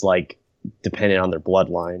 and it's like dependent on their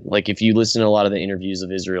bloodline. Like if you listen to a lot of the interviews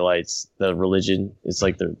of Israelites, the religion, it's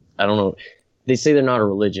like I don't know, they say they're not a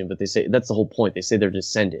religion, but they say that's the whole point. They say they're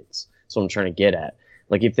descendants. That's what I'm trying to get at.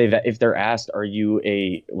 Like if they're asked, are you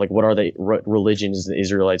what are they, what religion is the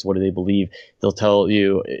Israelites? What do they believe? They'll tell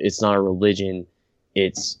you it's not a religion,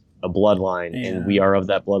 it's a bloodline, and we are of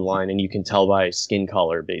that bloodline, and you can tell by skin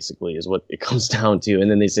color, basically, is what it comes down to.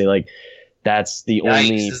 And then they say like that's the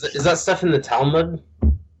only. Is that stuff in the Talmud?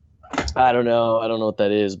 I don't know what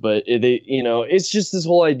that is, but it's just this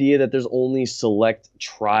whole idea that there's only select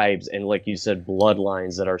tribes and, like you said,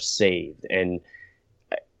 bloodlines that are saved. And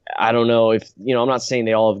I don't know if, I'm not saying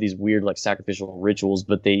they all have these weird like sacrificial rituals,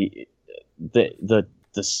 but the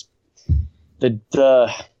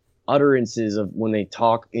utterances of when they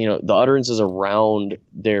talk, the utterances around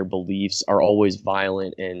their beliefs are always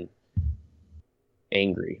violent and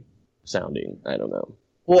angry sounding. I don't know.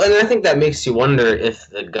 Well, and I think that makes you wonder if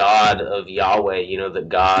the God of Yahweh, the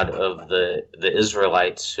God of the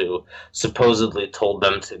Israelites, who supposedly told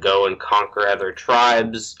them to go and conquer other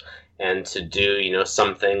tribes and to do,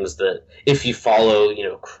 some things that if you follow,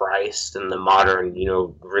 Christ and the modern,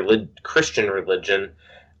 Christian religion,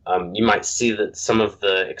 you might see that some of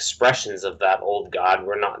the expressions of that old God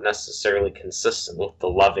were not necessarily consistent with the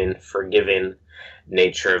loving, forgiving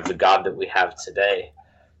nature of the God that we have today.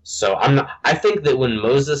 So I think that when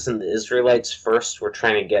Moses and the Israelites first were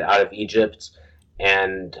trying to get out of Egypt,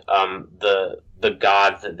 and the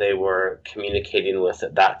God that they were communicating with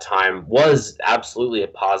at that time was absolutely a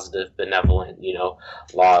positive, benevolent,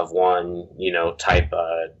 law of one, type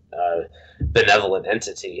benevolent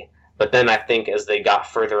entity. But then I think as they got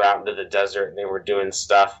further out into the desert and they were doing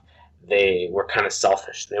stuff, they were kind of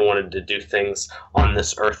selfish. They wanted to do things on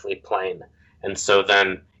this earthly plane. And so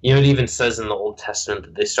then, it even says in the Old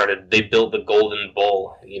Testament that they built the golden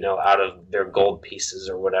bull, out of their gold pieces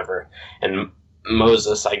or whatever. And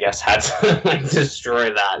Moses, I guess, had to like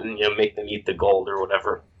destroy that and make them eat the gold or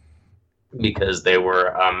whatever, because they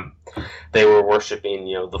were worshiping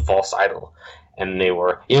the false idol, and they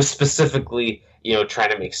were specifically trying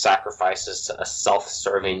to make sacrifices to a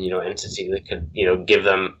self-serving entity that could give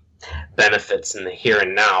them benefits in the here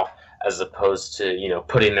and now, as opposed to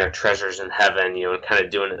putting their treasures in heaven, and kind of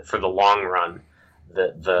doing it for the long run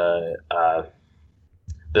that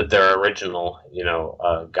that their original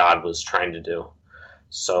God was trying to do.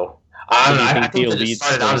 So I think that it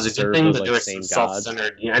started out as a good thing, but there were some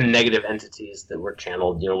self-centered and negative entities that were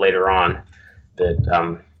channeled later on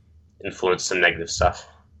that influenced some negative stuff.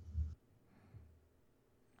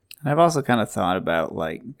 I've also kind of thought about,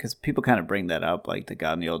 like, because people kind of bring that up, like the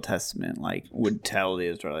God in the Old Testament, like, would tell the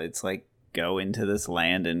Israelites, like, go into this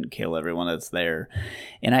land and kill everyone that's there.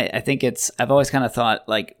 And I think I've always kind of thought,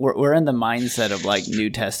 like, we're in the mindset of, like,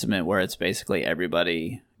 New Testament where it's basically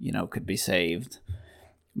everybody, could be saved.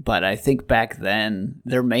 But I think back then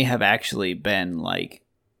there may have actually been, like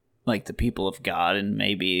the people of God and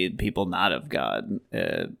maybe people not of God.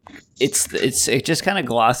 It just kind of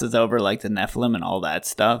glosses over like the Nephilim and all that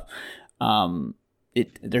stuff.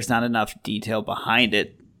 There's not enough detail behind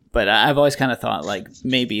it, but I've always kind of thought like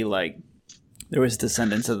maybe like there was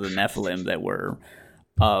descendants of the Nephilim that were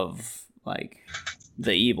of like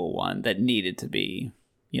the evil one that needed to be,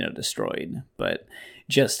 destroyed. But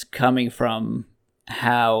just coming from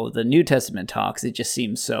how the New Testament talks, it just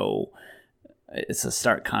seems so. It's a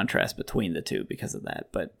stark contrast between the two because of that.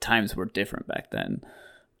 But times were different back then.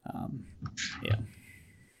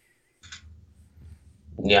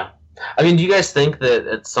 Yeah. I mean, do you guys think that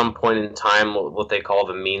at some point in time, what they call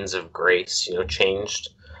the means of grace,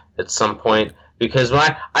 changed at some point? Because when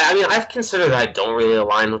I've considered that I don't really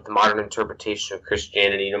align with the modern interpretation of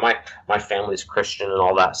Christianity. My family's Christian and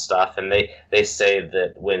all that stuff, and they say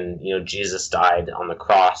that when Jesus died on the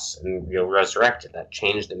cross and resurrected, that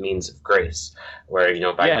changed the means of grace, where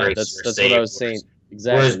by grace that's you're saved. What I was saying.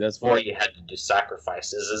 Exactly. Whereas that's before you had to do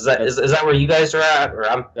sacrifices. Is that where you guys are at? Or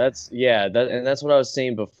that's what I was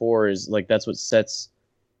saying before. Is like that's what sets,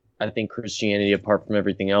 I think, Christianity apart from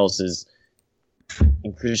everything else. Is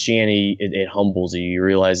in Christianity, it humbles you. You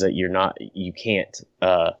realize that you can't.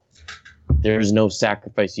 There's no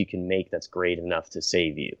sacrifice you can make that's great enough to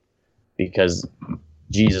save you, because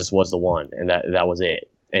Jesus was the one, and that was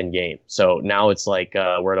it. End game. So now it's like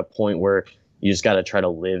we're at a point where you just got to try to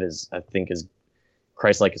live as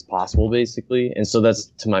Christ-like as possible, basically. And so that's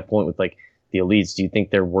to my point with like the elites. Do you think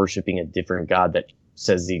they're worshiping a different God that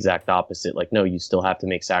says the exact opposite? Like, no, you still have to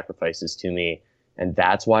make sacrifices to me. And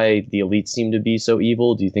that's why the elites seem to be so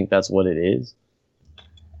evil? Do you think that's what it is?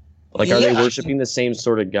 Like, are they worshiping the same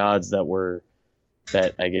sort of gods that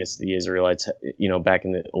I guess the Israelites, back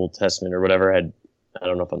in the Old Testament or whatever had, I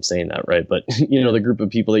don't know if I'm saying that right, but, the group of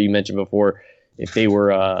people that you mentioned before, if they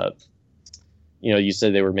were, you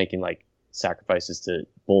said they were making like sacrifices to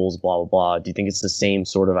bulls, blah, blah, blah. Do you think it's the same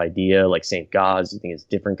sort of idea, like same gods? Do you think it's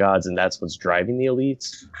different gods and that's what's driving the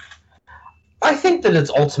elites? I think that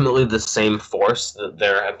it's ultimately the same force that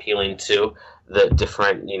they're appealing to, that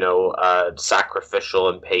different, sacrificial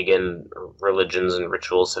and pagan religions and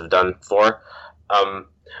rituals have done for.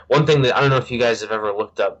 One thing that I don't know if you guys have ever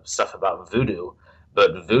looked up stuff about voodoo,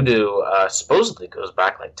 but voodoo supposedly goes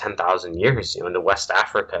back like 10,000 years, into West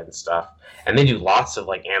Africa and stuff. And they do lots of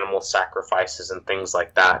like animal sacrifices and things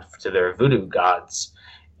like that to their voodoo gods.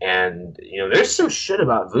 And, there's some shit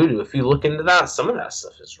about voodoo. If you look into that, some of that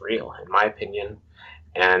stuff is real, in my opinion.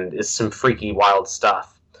 And it's some freaky, wild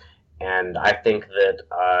stuff. And I think that,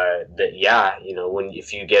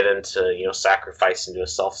 if you get into, sacrificing to a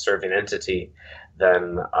self-serving entity,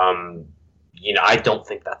 then, I don't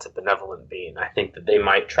think that's a benevolent being. I think that they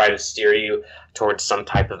might try to steer you towards some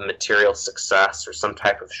type of material success or some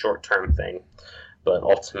type of short-term thing. But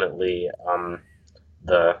ultimately,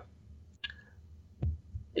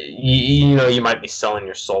 you might be selling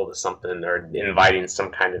your soul to something or inviting some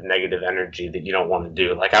kind of negative energy that you don't want to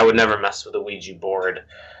do. Like, I would never mess with a Ouija board,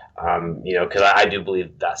 because I do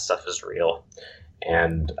believe that stuff is real.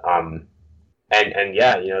 And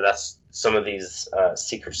that's some of these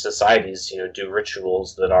secret societies, do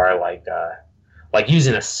rituals that are like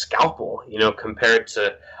using a scalpel, compared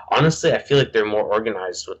to, honestly, I feel like they're more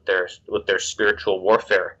organized with their spiritual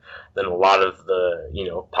warfare than a lot of the,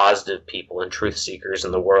 positive people and truth seekers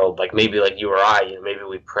in the world. Like maybe like you or I, maybe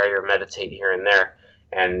we pray or meditate here and there,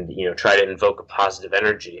 and try to invoke a positive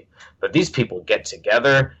energy. But these people get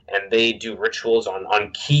together and they do rituals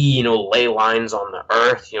on key ley lines on the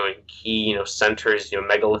earth, in key centers,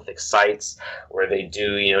 megalithic sites where they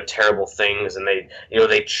do terrible things, and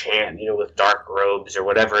they chant with dark robes or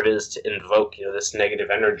whatever it is to invoke this negative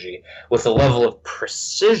energy with a level of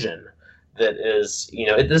precision that is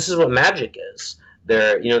this is what magic is.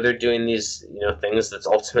 They're doing these things that's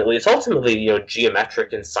ultimately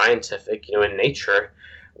geometric and scientific in nature,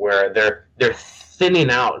 where they're thinning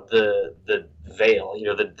out the veil,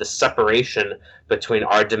 the separation between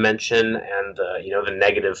our dimension and the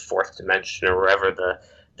negative fourth dimension, or wherever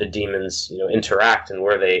the demons interact and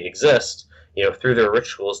where they exist. Through their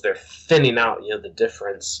rituals, they're thinning out the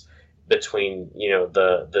difference between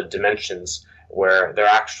the dimensions, where they're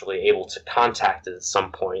actually able to contact it at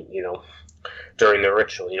some point during the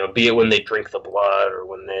ritual, be it when they drink the blood or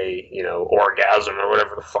when they orgasm or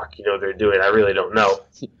whatever the fuck they're doing. I really don't know,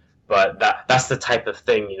 but that's the type of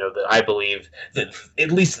thing that I believe, that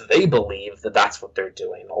at least they believe, that that's what they're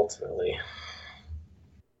doing ultimately.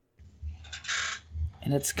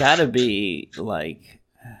 And it's got to be like,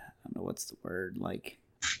 I don't know what's the word, like,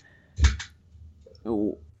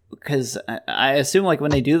 because I assume like when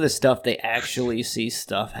they do this stuff, they actually see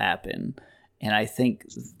stuff happen. And I think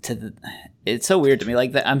it's so weird to me.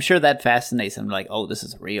 Like, I'm sure that fascinates them. Like, oh, this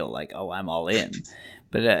is real. Like, oh, I'm all in.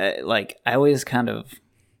 But like, I always I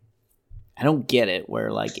don't get it.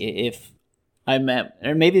 Where like, if I met,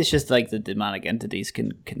 or maybe it's just like the demonic entities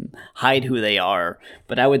can hide who they are.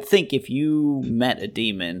 But I would think if you met a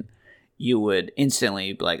demon, you would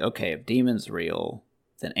instantly be like, okay, if demons real,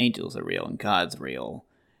 then angels are real and God's real,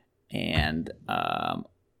 and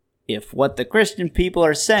if what the Christian people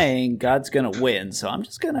are saying, God's going to win, so I'm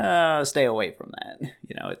just going to stay away from that.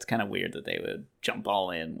 It's kind of weird that they would jump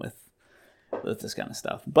all in with this kind of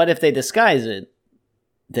stuff. But if they disguise it,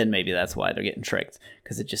 then maybe that's why they're getting tricked,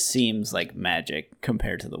 because it just seems like magic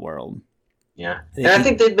compared to the world. Yeah. And I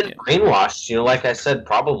think they've been brainwashed, like I said,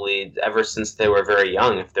 probably ever since they were very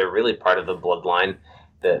young, if they're really part of the bloodline,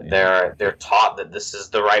 that they're taught that this is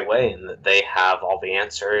the right way, and that they have all the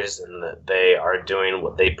answers, and that they are doing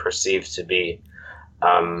what they perceive to be,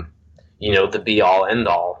 the be all end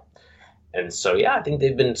all. And so, yeah, I think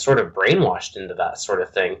they've been sort of brainwashed into that sort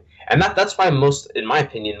of thing. And that's why in my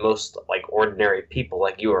opinion, most like ordinary people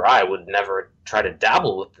like you or I would never try to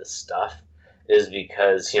dabble with this stuff, is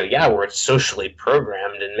because, we're socially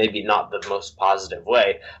programmed, and maybe not the most positive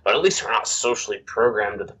way, but at least we're not socially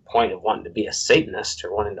programmed to the point of wanting to be a Satanist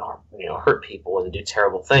or wanting to, hurt people and do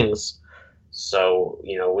terrible things. So,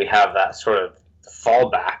 we have that sort of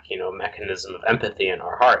fallback, mechanism of empathy in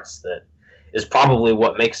our hearts that is probably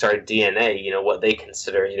what makes our DNA, what they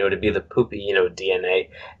consider, to be the poopy, DNA,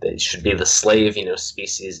 that should be the slave,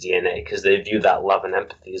 species DNA, because they view that love and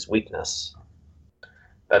empathy as weakness.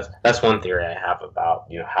 That's one theory I have about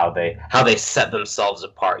how they set themselves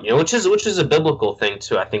apart, which is a biblical thing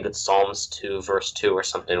too. I think it's Psalms 2 verse 2 or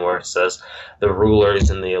something, where it says the rulers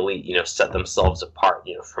and the elite set themselves apart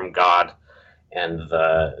from God and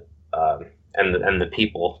the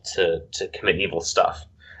people to commit evil stuff.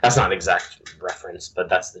 That's not an exact reference, but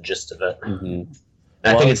that's the gist of it. Mm-hmm.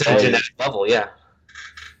 I think it's at a genetic level, yeah.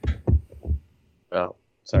 Oh,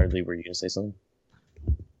 sorry, Lee, were you gonna say something?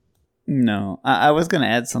 No, I was going to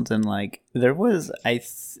add something like there was, I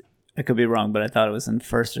could be wrong, but I thought it was in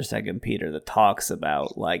 1st or 2nd Peter that talks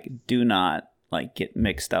about like, do not like get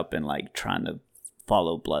mixed up in like trying to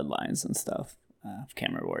follow bloodlines and stuff. I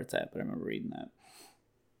can't remember where it's at, but I remember reading that.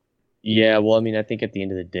 Yeah, well, I mean, I think at the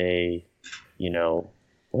end of the day,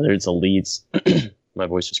 whether it's elites, my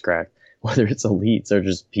voice just cracked, whether it's elites or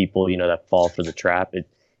just people, that fall for the trap, it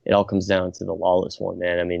all comes down to the lawless one,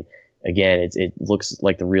 man. I mean, again, it looks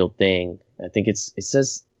like the real thing. I think it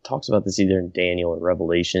talks about this either in Daniel or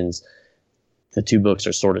Revelations. The two books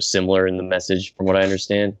are sort of similar in the message, from what I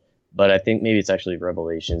understand. But I think maybe it's actually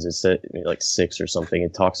Revelations. It's like 6 or something.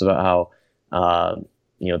 It talks about how,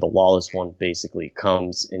 the lawless one basically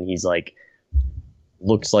comes and he's like,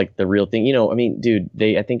 looks like the real thing. I mean, dude,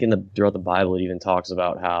 I think throughout the Bible, it even talks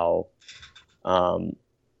about how,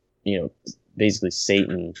 basically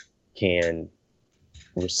Satan can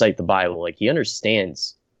recite the Bible. Like, he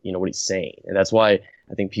understands, what he's saying. And that's why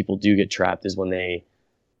I think people do get trapped, is when they,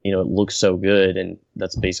 it looks so good. And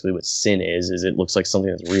that's basically what sin is it looks like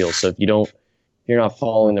something that's real. So if you're not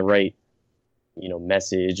following the right,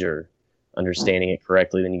 message or understanding it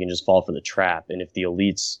correctly, then you can just fall for the trap. And if the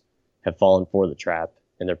elites have fallen for the trap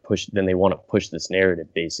and then they want to push this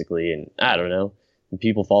narrative basically. And I don't know, and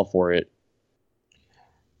people fall for it.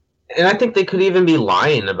 And I think they could even be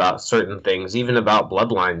lying about certain things, even about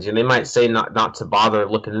bloodlines. They might say not to bother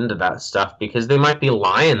looking into that stuff because they might be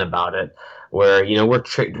lying about it. Where we're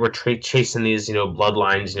chasing these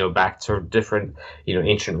bloodlines back to different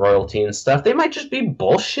ancient royalty and stuff. They might just be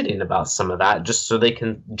bullshitting about some of that just so they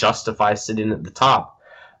can justify sitting at the top.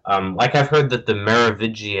 Like I've heard that the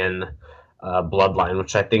Merovingian bloodline,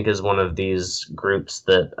 which I think is one of these groups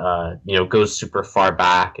that goes super far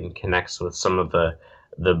back and connects with some of the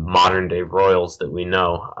modern day royals that we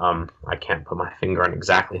know. I can't put my finger on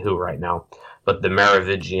exactly who right now, but the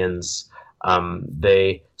Merovingians,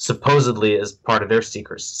 they supposedly, as part of their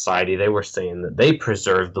secret society, they were saying that they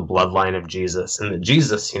preserved the bloodline of Jesus, and that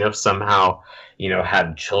Jesus, somehow,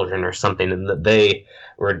 had children or something, and that they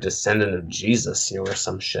were a descendant of Jesus, or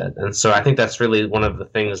some shit. And so I think that's really one of the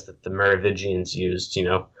things that the Merovingians used,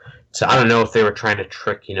 so I don't know if they were trying to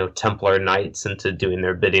trick, Templar knights into doing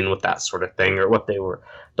their bidding with that sort of thing, or what the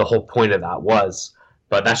whole point of that was.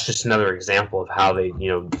 But that's just another example of how they,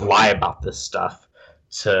 lie about this stuff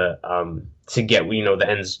to get, the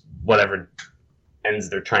ends, whatever ends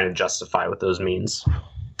they're trying to justify with those means.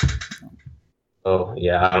 Oh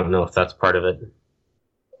yeah, I don't know if that's part of it.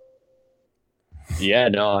 Yeah,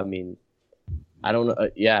 no, I mean, I don't know.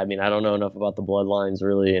 I don't know enough about the bloodlines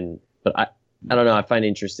really, but I don't know. I find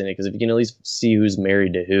interest in it because if you can at least see who's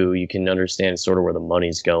married to who, you can understand sort of where the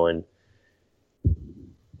money's going.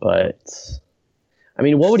 But I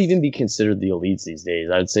mean, what would even be considered the elites these days?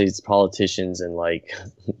 I would say it's politicians and like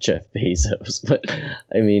Jeff Bezos. But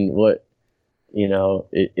I mean, what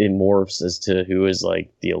it morphs as to who is like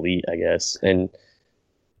the elite, I guess. And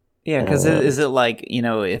yeah, because is it like,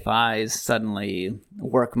 if I suddenly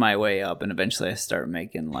work my way up and eventually I start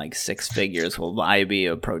making like six figures, will I be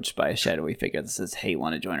approached by a shadowy figure that says, hey,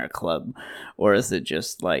 want to join our club? Or is it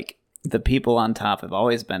just like the people on top have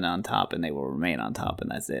always been on top and they will remain on top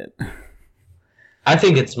and that's it? I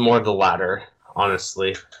think it's more the latter,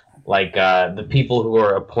 honestly. Like the people who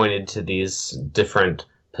are appointed to these different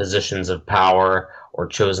positions of power or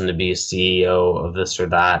chosen to be a CEO of this or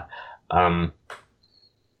that, I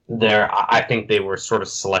think they were sort of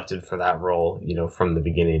selected for that role, from the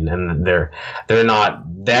beginning, and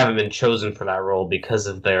they haven't been chosen for that role because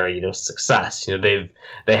of their, success. They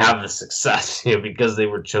have the success, because they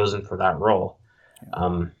were chosen for that role.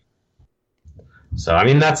 So I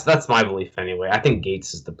mean, that's my belief anyway. I think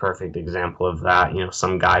Gates is the perfect example of that.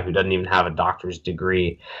 Some guy who doesn't even have a doctor's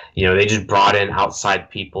degree. They just brought in outside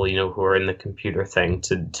people, who are in the computer thing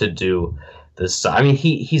to do this. I mean,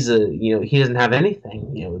 he's he doesn't have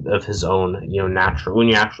anything, of his own, natural. When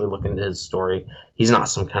you actually look into his story, he's not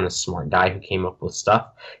some kind of smart guy who came up with stuff.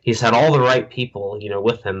 He's had all the right people,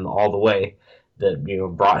 with him all the way that,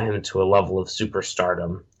 brought him to a level of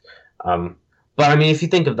superstardom. But I mean, if you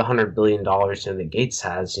think of the $100 billion that Gates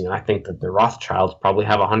has, I think that the Rothschilds probably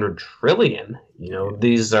have 100 trillion.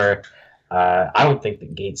 These are. I don't think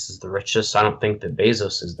that Gates is the richest. I don't think that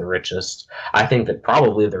Bezos is the richest. I think that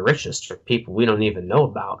probably the richest are people we don't even know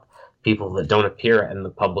about, people that don't appear in the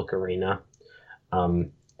public arena.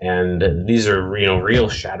 And these are real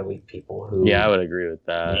shadowy people who. Yeah, I would agree with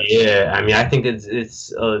that. Yeah, I mean, I think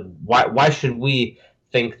it's why should we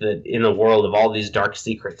think that in a world of all these dark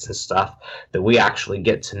secrets and stuff that we actually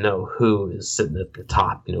get to know who is sitting at the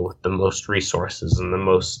top, with the most resources and the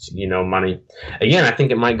most, money. Again, I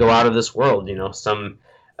think it might go out of this world. Some,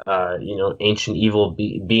 ancient evil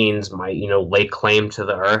beings might, lay claim to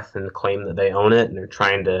the earth and claim that they own it, and they're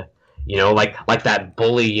trying to, like that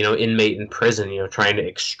bully, inmate in prison, trying to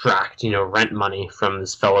extract, rent money from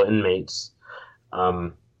his fellow inmates.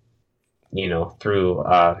 Through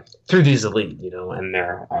these elite, and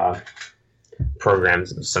their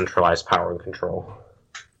programs of centralized power and control.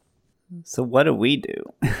 So what do we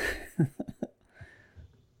do?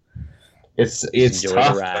 It's Enjoy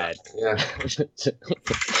tough. the ride. Yeah.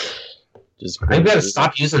 Just I think we got to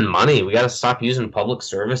stop using money. We got to stop using public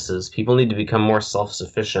services. People need to become more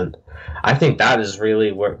self-sufficient. I think that is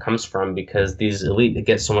really where it comes from, because these elite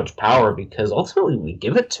get so much power because ultimately we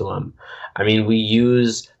give it to them. I mean, we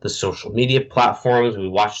use the social media platforms. We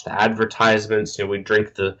watch the advertisements. We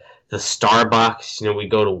drink the Starbucks. We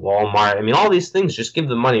go to Walmart. I mean, all these things just give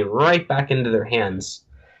the money right back into their hands.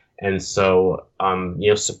 And so,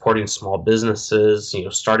 supporting small businesses,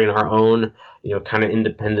 starting our own, kind of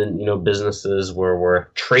independent, businesses where we're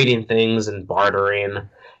trading things and bartering.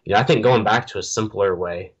 I think going back to a simpler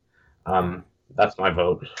way, that's my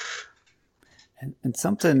vote. And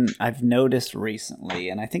something I've noticed recently,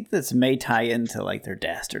 and I think this may tie into like their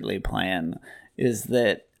dastardly plan, is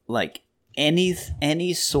that like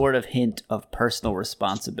any sort of hint of personal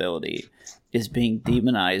responsibility is being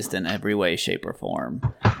demonized in every way, shape, or form.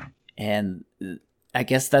 And I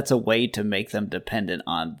guess that's a way to make them dependent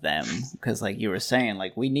on them, because like you were saying,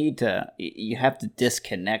 like you have to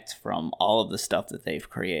disconnect from all of the stuff that they've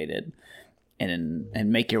created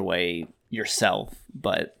and make your way yourself.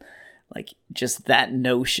 But like just that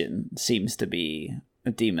notion seems to be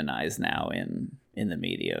demonized now in the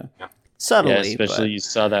media. Subtly. Yeah, especially you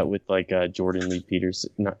saw that with like Jordan Lee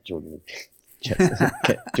Peterson, not Jordan Lee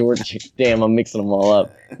Jordan, damn, I'm mixing them all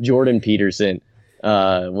up. Jordan Peterson,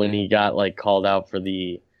 when he got like called out for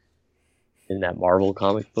in that Marvel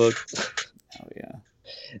comic book. Oh yeah.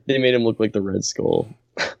 They made him look like the Red Skull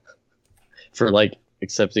for like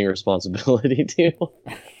accepting responsibility too.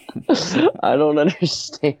 I don't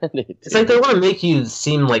understand it. It's like they want to make you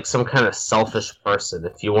seem like some kind of selfish person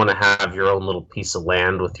if you want to have your own little piece of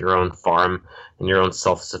land with your own farm and your own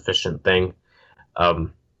self-sufficient thing.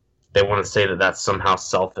 They want to say that that's somehow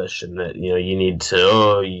selfish and that you need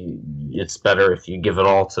to. It's better if you give it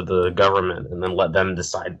all to the government and then let them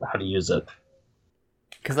decide how to use it.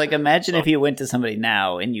 Because like imagine if you went to somebody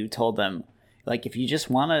now and you told them, like, if you just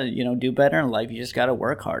want to, do better in life, you just got to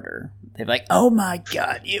work harder. They'd be like, oh my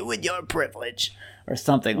God, you and your privilege. Or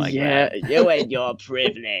something like that. Yeah, you and your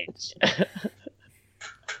privilege.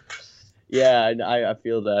 Yeah, I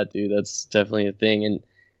feel that, dude. That's definitely a thing. And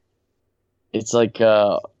it's like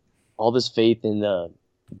all this faith in the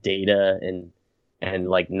data and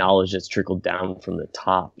like knowledge that's trickled down from the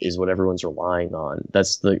top is what everyone's relying on.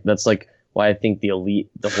 That's like why I think the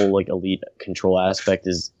whole like elite control aspect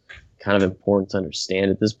is kind of important to understand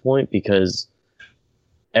at this point, because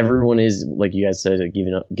everyone is, like you guys said,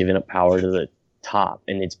 giving up power to the top,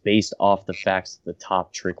 and it's based off the facts that the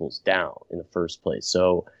top trickles down in the first place.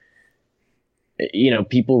 So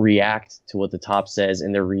people react to what the top says,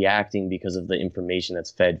 and they're reacting because of the information that's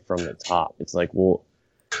fed from the top. It's like, well,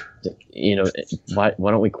 why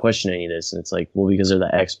don't we question any of this? And it's like, well, because they're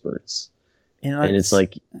the experts. And it's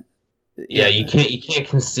like, yeah, you can't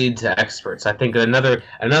concede to experts. I think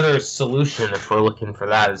another solution, if we're looking for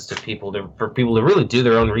that, is for people to really do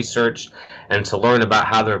their own research and to learn about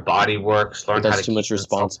how their body works. Learn that's how to too much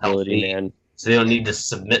responsibility, man. So they don't need to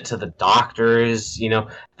submit to the doctors.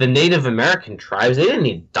 The Native American tribes, they didn't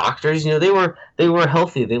need doctors. They were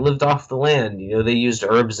healthy. They lived off the land. They used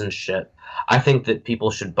herbs and shit. I think that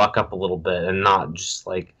people should buck up a little bit and not just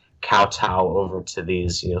like kowtow over to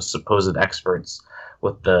these supposed experts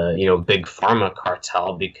with the big pharma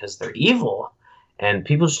cartel, because they're evil, and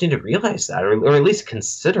people just need to realize that, or at least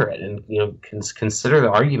consider it, and consider the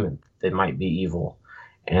argument that they might be evil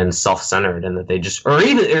and self-centered, and that they just, or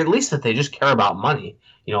at least that they just care about money.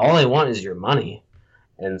 All they want is your money,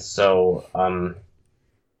 and so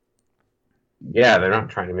yeah, they're not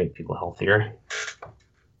trying to make people healthier.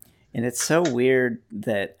 And it's so weird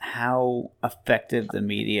that how effective the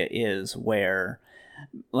media is, where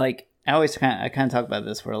like I kind of talk about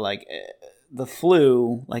this, where like the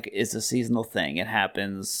flu like is a seasonal thing. It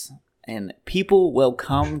happens, and people will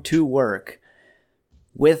come to work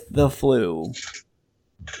with the flu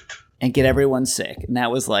and get everyone sick. And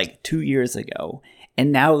that was like 2 years ago.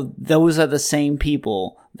 And now those are the same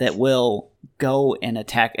people that will go and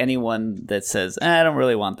attack anyone that says, I don't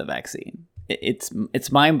really want the vaccine.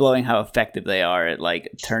 It's mind blowing how effective they are at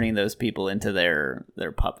like turning those people into their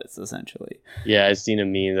puppets, essentially. Yeah, I seen a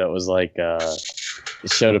meme that was like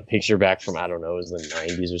it showed a picture back from, I don't know, it was the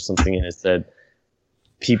 90s or something, and it said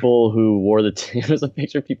people who wore it was a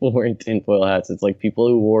picture of people wearing tinfoil hats. It's like people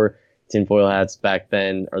who wore tinfoil hats back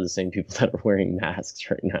then are the same people that are wearing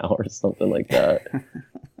masks right now, or something like that.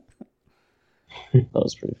 That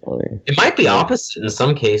was pretty funny. It might be opposite in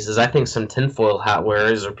some cases. I think some tinfoil hat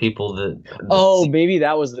wearers are people that... Oh, maybe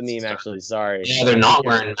that was the meme, actually. Sorry. Yeah, they're not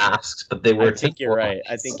wearing masks, but they wear I think you're right.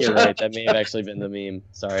 I think you're right. That may have actually been the meme.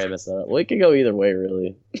 Sorry, I messed that up. Well, it could go either way,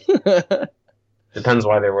 really. Depends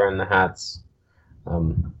why they're wearing the hats.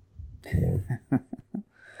 Yeah.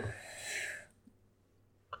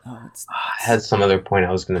 I had some other point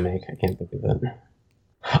I was going to make. I can't think of it.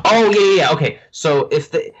 Oh, yeah. Okay, so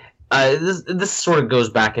if the... this sort of goes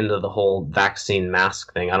back into the whole vaccine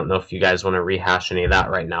mask thing. I don't know if you guys want to rehash any of that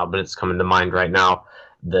right now, but it's coming to mind right now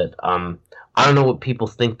that I don't know what people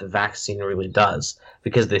think the vaccine really does,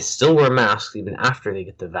 because they still wear masks even after they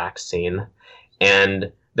get the vaccine, and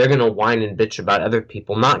they're going to whine and bitch about other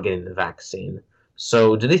people not getting the vaccine.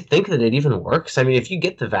 So do they think that it even works? I mean, if you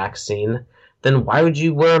get the vaccine, then why would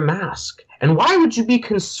you wear a mask? And why would you be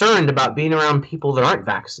concerned about being around people that aren't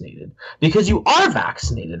vaccinated? Because you are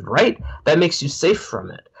vaccinated, right? That makes you safe from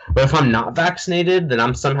it. But if I'm not vaccinated, then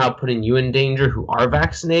I'm somehow putting you in danger who are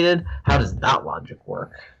vaccinated? How does that logic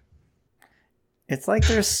work? It's like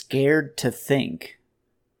they're scared to think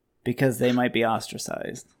because they might be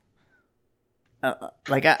ostracized.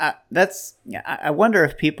 like I wonder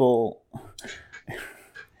if people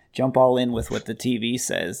jump all in with what the TV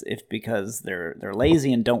says, if because they're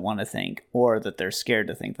lazy and don't want to think, or that they're scared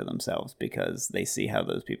to think for themselves because they see how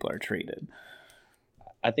those people are treated.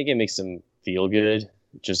 I think it makes them feel good,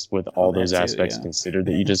 just with all those aspects considered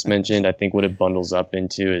that you just mentioned. I think what it bundles up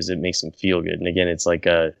into is it makes them feel good. And again, it's like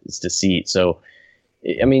it's deceit. So,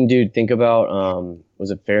 I mean, dude, think about,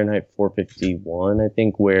 was it Fahrenheit 451, I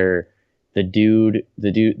think, where the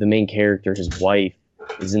main character, his wife,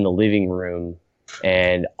 is in the living room,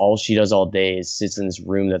 and all she does all day is sits in this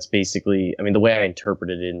room that's basically, I mean, the way I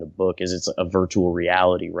interpreted it in the book is it's a virtual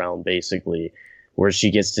reality realm, basically, where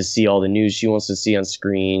she gets to see all the news she wants to see on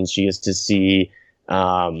screens. She gets to see,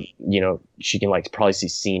 she can like probably see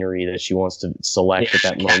scenery that she wants to select at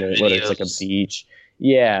that moment, whether it's like a beach.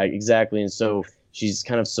 Yeah, exactly. And so she's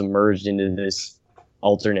kind of submerged into this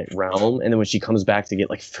alternate realm, and then when she comes back to get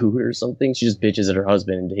like food or something, she just bitches at her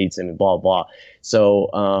husband and hates him and blah blah.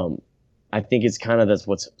 So I think it's kind of that's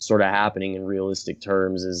what's sort of happening in realistic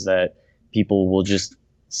terms, is that people will just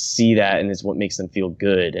see that, and it's what makes them feel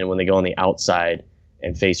good. And when they go on the outside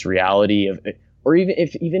and face reality of, or even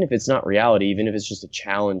if it's not reality, even if it's just a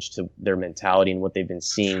challenge to their mentality and what they've been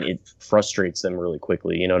seeing, it frustrates them really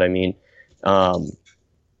quickly. You know what I mean? I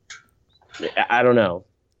don't know.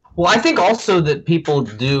 Well, I think also that people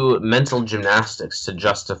do mental gymnastics to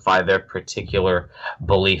justify their particular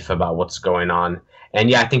belief about what's going on. And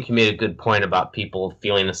yeah, I think you made a good point about people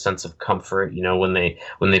feeling a sense of comfort, when they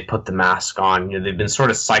put the mask on. They've been sort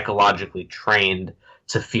of psychologically trained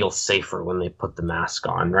to feel safer when they put the mask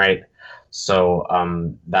on, right? So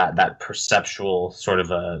that perceptual sort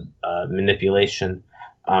of a manipulation,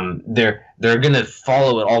 they're going to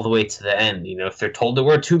follow it all the way to the end. If they're told to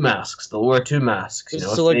wear 2 masks, they'll wear 2 masks.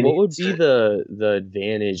 So like, what would be the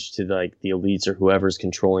advantage to like the elites or whoever's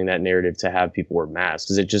controlling that narrative to have people wear masks?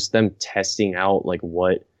 Is it just them testing out like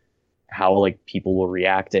how like people will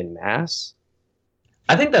react in mass?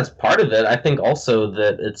 I think that's part of it. I think also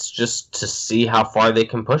that it's just to see how far they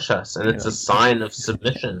can push us, and it's a sign of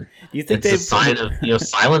submission. You think it's a sign of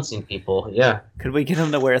silencing people? Yeah. Could we get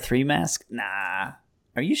them to wear 3 masks? Nah.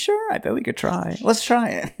 Are you sure? I bet we could try. Let's try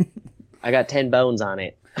it. I got 10 bones on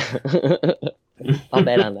it. I'll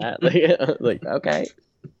bet on that. Like okay.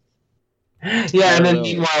 Yeah, and then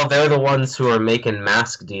meanwhile, they're the ones who are making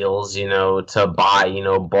mask deals, to buy,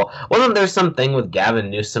 Wasn't there something with Gavin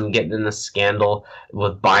Newsom getting in the scandal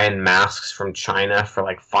with buying masks from China for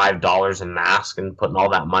like $5 a mask and putting all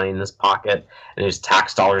that money in his pocket, and his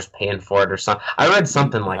tax dollars paying for it or something? I read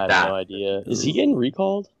something like that. I have no idea. Is he getting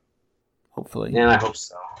recalled? Hopefully. Yeah, I hope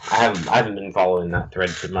so. I haven't been following that thread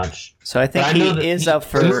too much. So I think he is up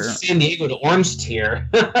for... He moved San Diego to orange tier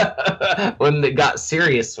when they got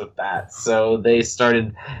serious with that. So they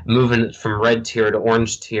started moving it from red tier to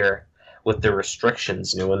orange tier with the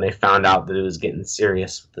restrictions, when they found out that it was getting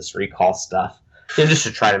serious with this recall stuff. Just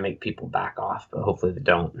to try to make people back off, but hopefully they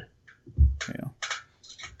don't. Yeah.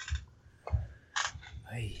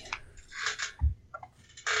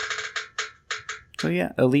 So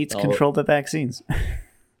yeah, elites control the vaccines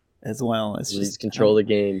as well. It's elites just control the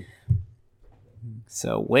game.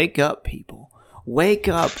 So wake up, people! Wake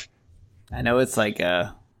up! I know it's like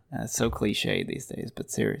so cliche these days,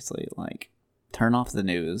 but seriously, like, turn off the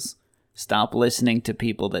news. Stop listening to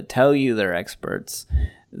people that tell you they're experts.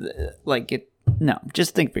 No,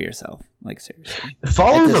 just think for yourself. Like, seriously.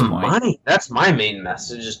 Follow the money. That's my main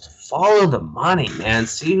message, is to follow the money, man.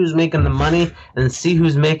 See who's making the money and see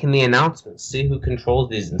who's making the announcements. See who controls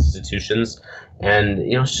these institutions. And,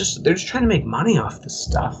 they're just trying to make money off this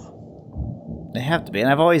stuff. They have to be. And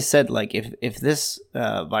I've always said, like, if this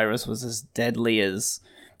virus was as deadly as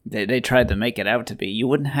they tried to make it out to be, you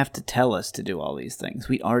wouldn't have to tell us to do all these things.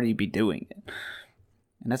 We'd already be doing it.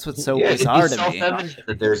 And that's what's so bizarre to me.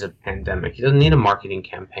 That there's a pandemic. He doesn't need a marketing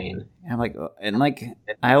campaign. I'm like,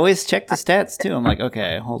 I always check the stats too. I'm like,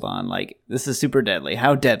 okay, hold on. Like, this is super deadly.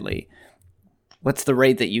 How deadly? What's the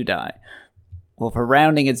rate that you die? Well, for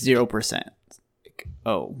rounding, it's 0%. Like,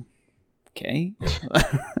 oh, okay.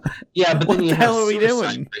 Yeah, but what then the hell are we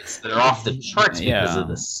doing? Rates that are off the charts because of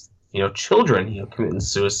this. Children, committing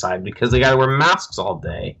suicide because they got to wear masks all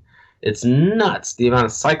day. It's nuts, the amount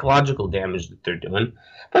of psychological damage that they're doing.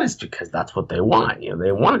 But it's because that's what they want.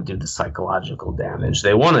 They want to do the psychological damage.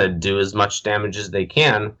 They want to do as much damage as they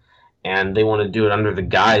can, and they want to do it under the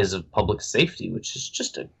guise of public safety, which is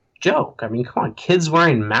just a joke. I mean, come on, kids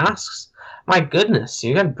wearing masks? My goodness,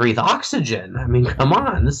 you got to breathe oxygen. I mean, come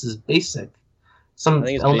on, this is basic. I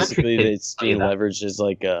think it's basically that it's being leveraged as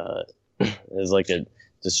like a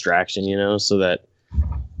distraction, so that,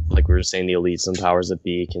 like we were saying, the elites and powers that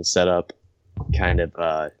be can set up kind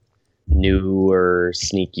of newer,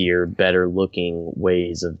 sneakier, better looking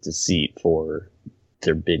ways of deceit for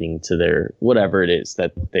their bidding to their whatever it is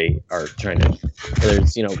that they are trying to. Whether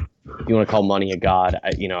it's, you know, if you want to call money a god,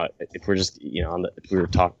 you know, if we're just, you know, if we were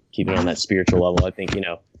keeping on that spiritual level, I think, you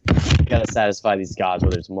know, you gotta satisfy these gods,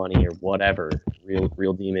 whether it's money or whatever.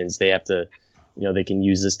 Real demons, they have to, you know, they can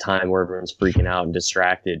use this time where everyone's freaking out and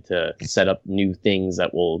distracted to set up new things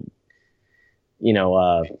that will, you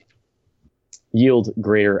know, yield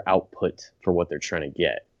greater output for what they're trying to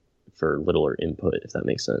get for littler input, if that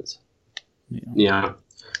makes sense. Yeah.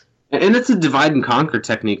 And it's a divide and conquer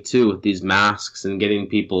technique too, with these masks and getting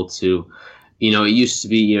people to, you know, it used to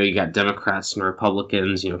be, you know, you got Democrats and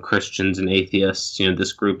Republicans, you know, Christians and atheists, you know,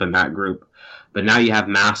 this group and that group. But now you have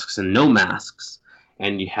masks and no masks.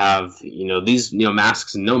 And you have, you know, these, you know,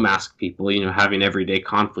 masks and no mask people, you know, having everyday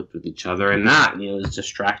conflict with each other. And that, you know, is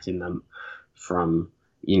distracting them from,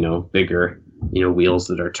 you know, bigger, you know, wheels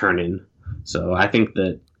that are turning. So I think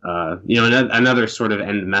that, you know, another sort of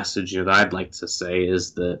end message, you know, that I'd like to say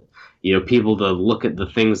is that, you know, people to look at the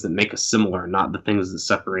things that make us similar, not the things that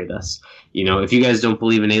separate us. You know, if you guys don't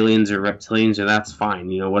believe in aliens or reptilians, or that's fine,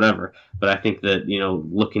 you know, whatever. But I think that, you know,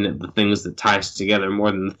 looking at the things that tie us together more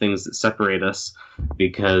than the things that separate us,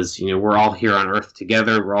 because, you know, we're all here on Earth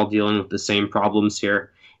together. We're all dealing with the same problems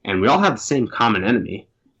here, and we all have the same common enemy.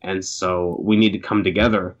 And so we need to come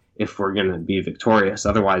together if we're going to be victorious.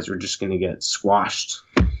 Otherwise, we're just going to get squashed.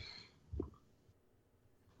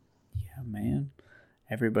 Yeah, man.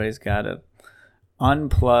 Everybody's got to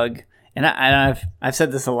unplug. And I've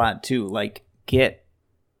said this a lot too, like, get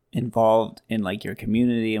involved in like your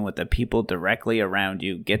community and with the people directly around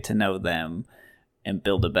you, get to know them and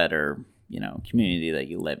build a better, you know, community that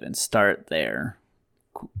you live in. Start there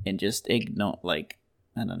and just ignore, like,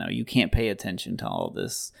 I don't know, you can't pay attention to all of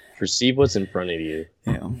this. Perceive what's in front of you.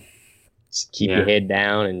 Yeah. Just keep your head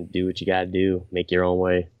down and do what you got to do. Make your own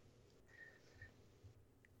way.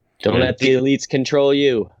 Don't let the elites control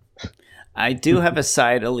you. I do have a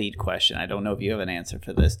side elite question. I don't know if you have an answer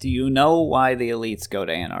for this. Do you know why the elites go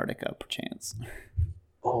to Antarctica, perchance?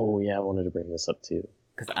 Oh, yeah, I wanted to bring this up too.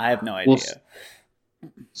 Because I have no idea.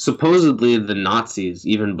 Well, supposedly the Nazis,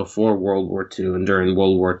 even before World War II and during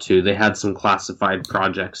World War II, they had some classified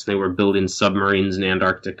projects. They were building submarines in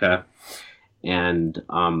Antarctica. And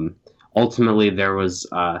ultimately there was,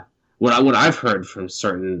 what I've heard from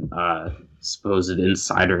certain supposed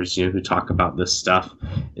insiders, you know, who talk about this stuff,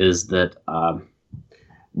 is that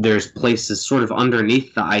there's places sort of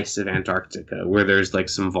underneath the ice of Antarctica where there's like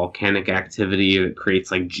some volcanic activity that creates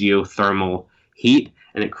like geothermal heat,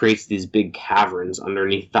 and it creates these big caverns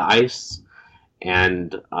underneath the ice.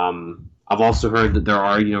 And I've also heard that there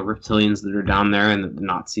are, you know, reptilians that are down there, and that the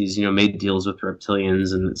Nazis, you know, made deals with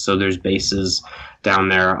reptilians, and so there's bases down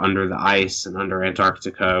there under the ice and under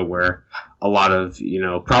Antarctica where a lot of, you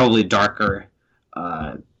know, probably darker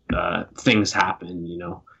things happen. You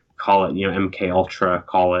know, call it, you know, MK Ultra,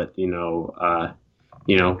 call it, you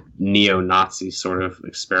know, neo-Nazi sort of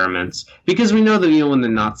experiments, because we know that, you know, when the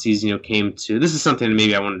Nazis, you know, came to, this is something that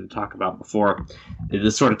maybe I wanted to talk about before,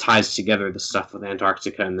 this sort of ties together the stuff with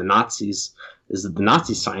Antarctica and the Nazis, is that the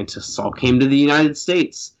Nazi scientists all came to the United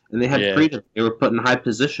States, and they had freedom. They were put in high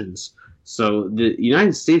positions. So the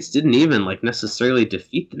United States didn't even like necessarily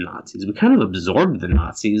defeat the Nazis. We kind of absorbed the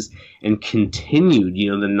Nazis and continued,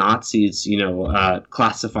 you know, the Nazis, you know,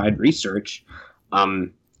 classified research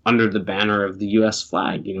under the banner of the U.S.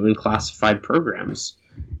 flag, you know, in classified programs.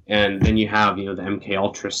 And then you have, you know, the MK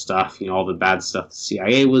Ultra stuff, you know, all the bad stuff the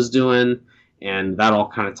CIA was doing, and that all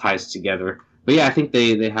kind of ties together. But yeah, I think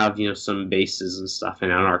they have, you know, some bases and stuff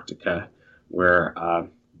in Antarctica where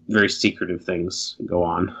very secretive things go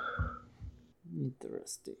on.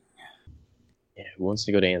 Interesting. Yeah, who wants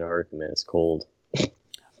to go to Antarctica, man? It's cold.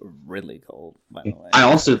 Really cold, by the way. I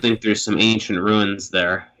also think there's some ancient ruins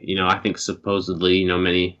there. You know, I think supposedly, you know,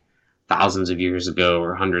 many thousands of years ago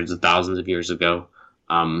or hundreds of thousands of years ago,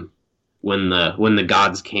 when the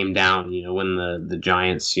gods came down, you know, when the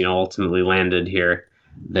giants, you know, ultimately landed here,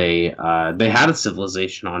 they had a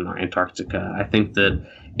civilization on Antarctica. I think that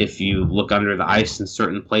if you look under the ice in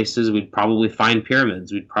certain places, we'd probably find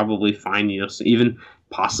pyramids. We'd probably find, you know, even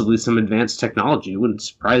possibly some advanced technology. It wouldn't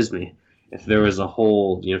surprise me if there was a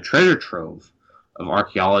whole, you know, treasure trove of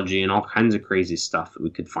archaeology and all kinds of crazy stuff that we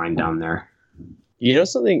could find down there. You know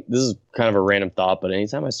something, this is kind of a random thought, but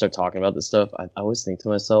anytime I start talking about this stuff, I always think to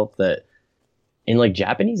myself that in like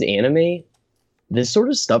Japanese anime, this sort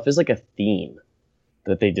of stuff is like a theme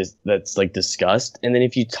that that's like discussed. And then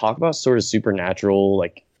if you talk about sort of supernatural,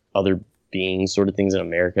 like other beings sort of things in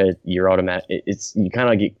America, you're automatic. It's, you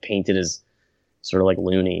kind of get painted as sort of like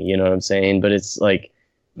loony. You know what I'm saying? But it's like,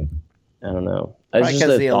 I don't know. Probably It's because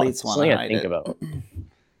just the a thought, elites want something to I hide think it. about.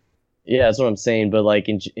 Yeah, that's what I'm saying. But like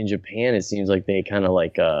in Japan, it seems like they kind of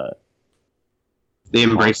like They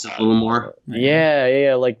embrace it a little more.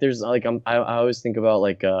 yeah. Like there's like I always think about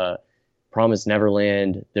like Promised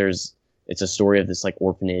Neverland. It's a story of this like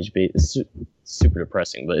orphanage. It's super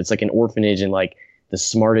depressing, but it's like an orphanage, and like the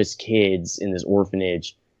smartest kids in this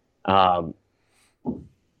orphanage,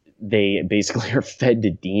 they basically are fed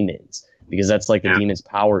to demons because that's like the demon's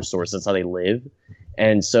power source. That's how they live,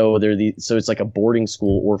 and so so it's like a boarding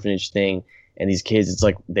school orphanage thing. And these kids, it's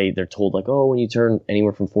like they're told like, oh, when you turn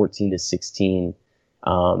anywhere from 14 to 16.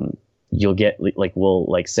 You'll get like we'll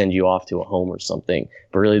like send you off to a home or something,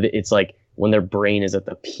 but really it's like when their brain is at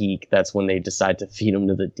the peak, that's when they decide to feed them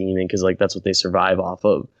to the demon because like that's what they survive off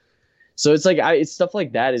of. So it's like it's stuff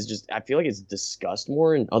like that is just, I feel like it's discussed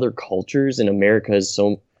more in other cultures. In America is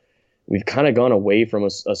so we've kind of gone away from a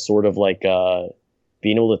sort of like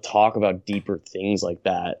being able to talk about deeper things like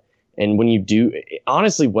that. And when you do,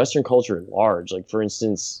 honestly, Western culture at large, like for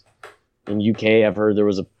instance in UK, I've heard there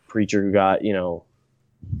was a preacher who got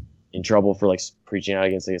in trouble for like preaching out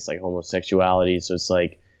against, I guess, like homosexuality. So it's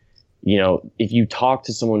like, if you talk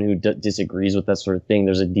to someone who disagrees with that sort of thing,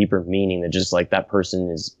 there's a deeper meaning than just like that person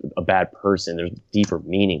is a bad person. There's deeper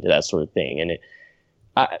meaning to that sort of thing. And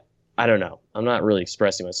I don't know. I'm not really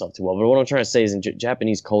expressing myself too well, but what I'm trying to say is in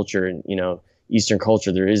Japanese culture and, Eastern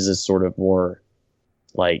culture, there is this sort of more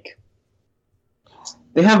like,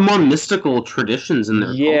 they have more mystical traditions in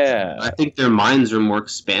their yeah. culture. I think their minds are more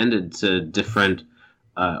expanded to different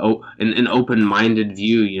an open-minded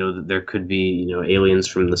view, that there could be, aliens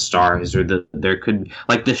from the stars, or that there could,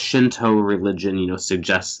 like the Shinto religion,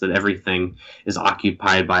 suggests that everything is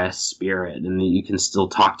occupied by a spirit, and that you can still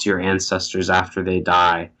talk to your ancestors after they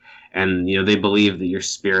die, and they believe that your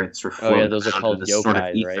spirits are floating those are around called in this sort of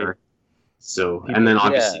yokai, ether. right? So, and then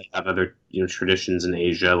obviously you have other traditions in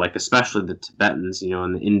Asia, like especially the Tibetans,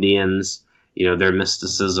 and the Indians, their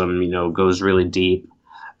mysticism, goes really deep.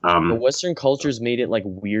 The Western culture's made it like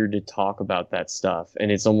weird to talk about that stuff, and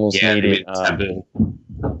it's almost made it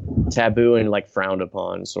taboo and like frowned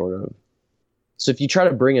upon, sort of. So if you try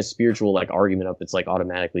to bring a spiritual like argument up, it's like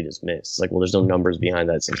automatically dismissed. It's like, well, there's no numbers behind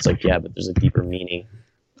that, so it's like, yeah, but there's a deeper meaning.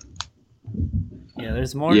 Yeah,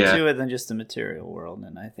 there's more to it than just the material world,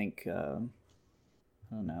 and I think I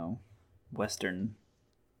don't know, Western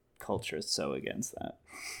culture is so against that.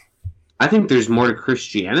 I think there's more to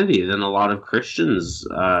Christianity than a lot of Christians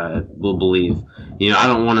will believe. I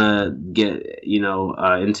don't want to get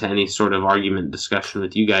into any sort of argument discussion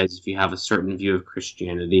with you guys if you have a certain view of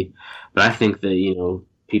Christianity, but I think that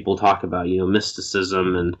people talk about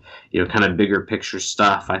mysticism and kind of bigger picture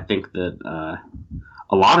stuff. I think that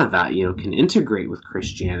a lot of that can integrate with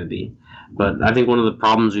Christianity. But I think one of the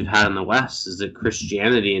problems we've had in the West is that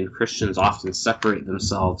Christianity and Christians often separate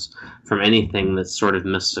themselves from anything that's sort of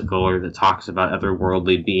mystical or that talks about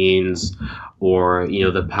otherworldly beings or,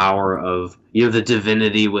 the power of, the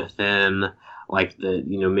divinity within, like the,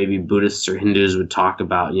 maybe Buddhists or Hindus would talk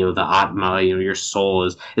about, the Atma, your soul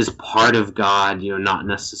is part of God, not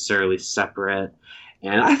necessarily separate.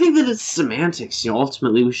 And I think that it's semantics.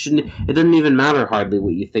 Ultimately, it doesn't even matter hardly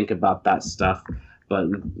what you think about that stuff. But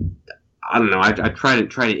I don't know. I try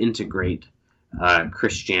to integrate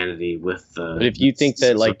Christianity with. But if you think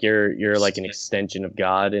that like you're like an extension of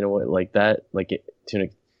God in a way like that, like it can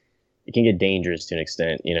get dangerous to an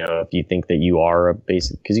extent. If you think that you are a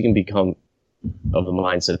basic, because you can become of the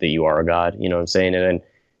mindset that you are a God. You know what I'm saying? And then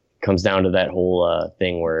it comes down to that whole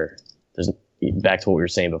thing where there's back to what we were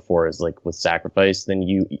saying before is like with sacrifice. Then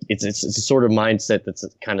it's a sort of mindset that's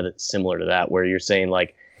kind of similar to that, where you're saying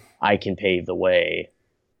like I can pave the way.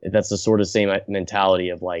 That's the sort of same mentality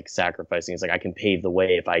of like sacrificing. It's like I can pave the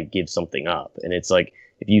way if I give something up. And it's like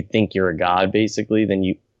if you think you're a god, basically,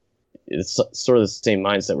 then it's sort of the same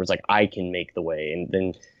mindset where it's like I can make the way, and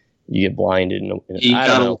then you get blinded. I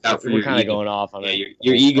don't know. We're kind of going off on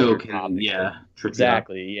your ego can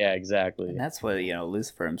exactly. Yeah, exactly. And that's what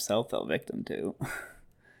Lucifer himself fell victim to.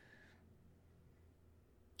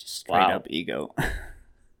 Just straight up ego.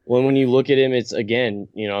 When you look at him, it's again,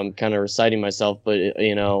 I'm kind of reciting myself, but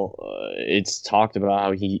it's talked about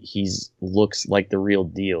how he's looks like the real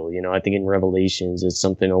deal. I think in Revelations, it's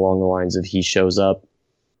something along the lines of he shows up.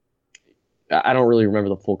 I don't really remember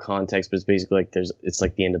the full context, but it's basically like it's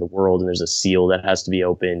like the end of the world, and there's a seal that has to be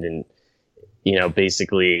opened, and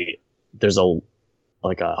basically there's a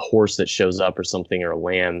horse that shows up or something, or a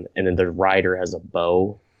lamb, and then the rider has a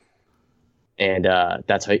bow. And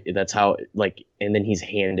that's how like, and then he's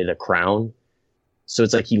handed a crown. So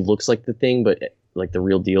it's like he looks like the thing, but like the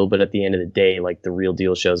real deal, but at the end of the day, like the real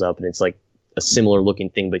deal shows up and it's like a similar looking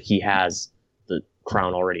thing, but he has the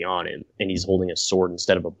crown already on him and he's holding a sword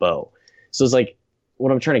instead of a bow. So it's like,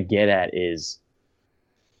 what I'm trying to get at is,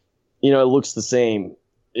 it looks the same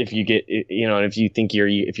if you get, and if you think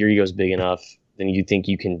if your ego's big enough, then you think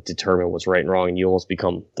you can determine what's right and wrong, and you almost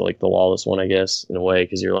become the lawless one, I guess, in a way,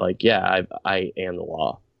 because you're like, yeah, I am the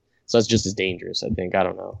law. So that's just as dangerous, I think. I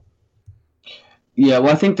don't know. Yeah,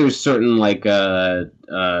 well, I think there's certain I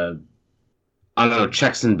don't know,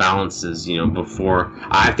 checks and balances, before.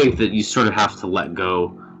 I think that you sort of have to let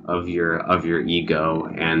go of your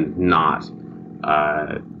ego and not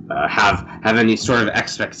have any sort of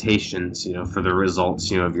expectations, for the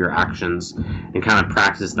results, of your actions, and kind of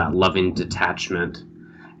practice that loving detachment.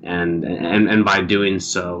 And by doing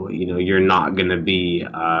so, you're not going to be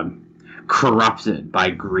corrupted by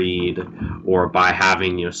greed or by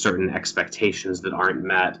having certain expectations that aren't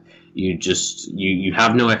met. You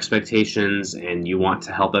have no expectations and you want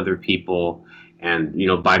to help other people, and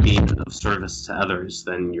by being of service to others,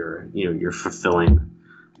 then you're fulfilling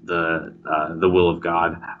the will of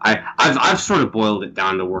God. I've sort of boiled it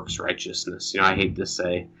down to works righteousness. I hate to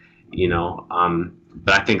say,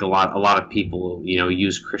 but I think a lot of people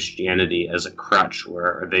use Christianity as a crutch,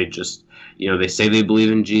 where they just they say they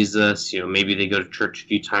believe in Jesus, maybe they go to church a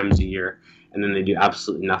few times a year, and then they do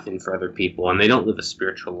absolutely nothing for other people, and they don't live a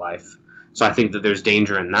spiritual life. So I think that there's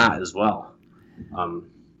danger in that as well.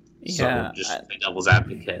 So just the devil's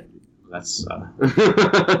advocate. That's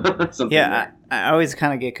something. Yeah, I always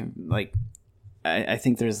kind of get I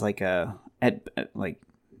think there's at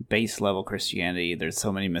base level Christianity, there's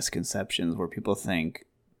so many misconceptions where people think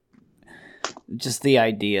just the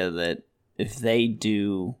idea that if they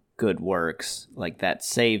do good works, that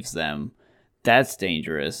saves them, that's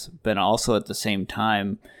dangerous. But also at the same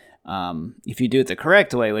time, if you do it the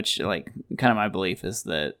correct way, which kind of my belief is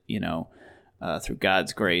that, through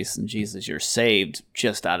God's grace and Jesus, you're saved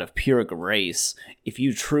just out of pure grace. If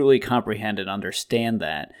you truly comprehend and understand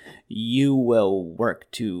that, you will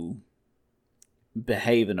work to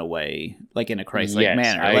behave in a way, in a Christ-like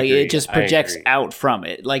manner. It just projects out from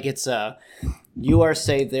it. It's you are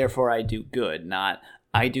saved, therefore I do good, not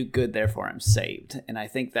I do good, therefore I'm saved. And I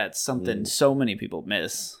think that's something so many people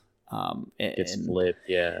miss. It's flipped,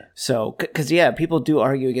 yeah. So, because people do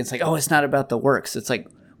argue against it's not about the works. It's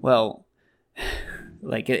well,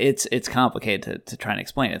 it's complicated to try and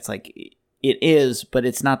explain. It's it is, but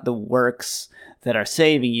it's not the works that are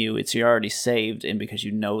saving you. It's you're already saved, and because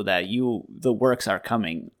that the works are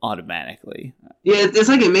coming automatically. Yeah, it's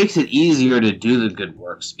it makes it easier to do the good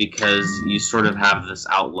works because you sort of have this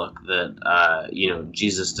outlook that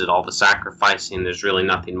Jesus did all the sacrificing. There's really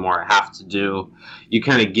nothing more I have to do. You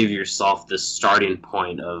kind of give yourself this starting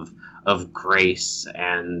point of grace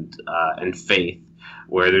and faith,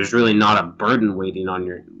 where there's really not a burden weighing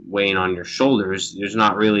on your shoulders. There's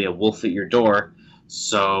not really a wolf at your door.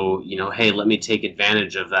 So, hey, let me take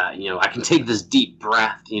advantage of that. I can take this deep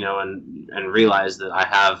breath, and realize that I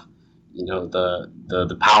have,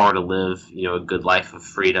 the power to live, a good life of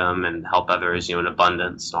freedom and help others, in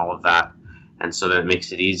abundance and all of that. And so that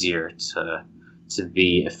makes it easier to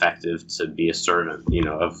be effective, to be a servant,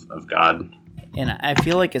 of God. And I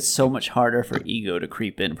feel like it's so much harder for ego to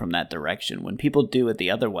creep in from that direction. When people do it the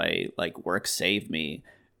other way, work save me,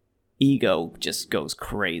 ego just goes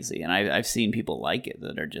crazy. And I've seen people like it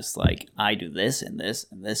that are just I do this and this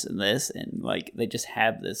and this and this. And they just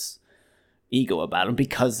have this ego about them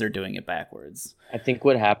because they're doing it backwards. I think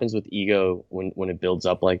what happens with ego when it builds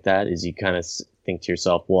up like that is you kind of think to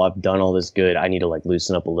yourself, well, I've done all this good, I need to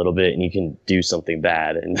loosen up a little bit, and you can do something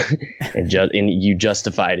bad and and you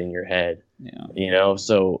justify it in your head. Yeah.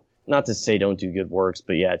 So not to say don't do good works,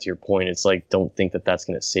 but yeah, to your point, it's don't think that that's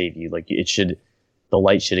going to save you. The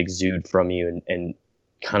light should exude from you and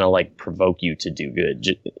kind of provoke you to do good,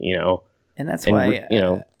 And that's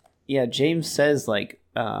why, James says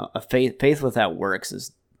a faith without works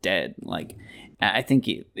is dead. I think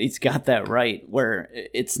he's got that right, where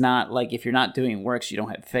it's not if you're not doing works, you don't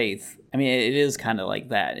have faith. I mean, it is kind of like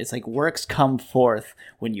that. It's works come forth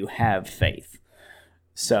when you have faith.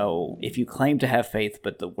 So if you claim to have faith,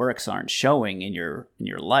 but the works aren't showing in your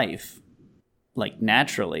life,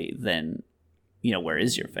 naturally, then, where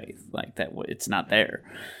is your faith? It's not there.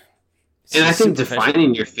 And I think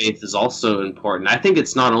defining your faith is also important. I think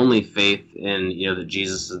it's not only faith in, that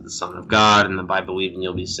Jesus is the Son of God and that by believing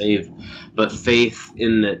you'll be saved, but faith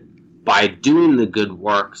in that by doing the good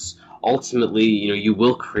works, ultimately, you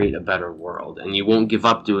will create a better world and you won't give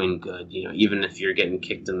up doing good. Even if you're getting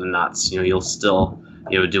kicked in the nuts, you'll still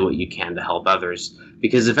do what you can to help others.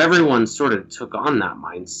 Because if everyone sort of took on that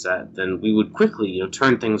mindset, then we would quickly,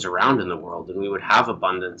 turn things around in the world, and we would have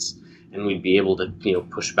abundance, and we'd be able to,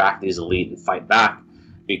 push back these elite and fight back,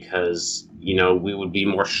 because, we would be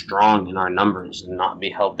more strong in our numbers and not be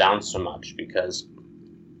held down so much, because,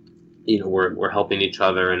 we're helping each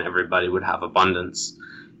other, and everybody would have abundance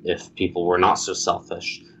if people were not so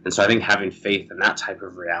selfish. And so I think having faith in that type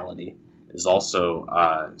of reality is also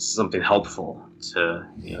something helpful to,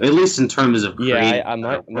 at least in terms of creating.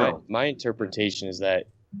 Yeah, my interpretation is that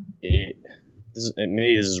maybe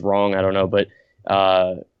this is wrong, I don't know, but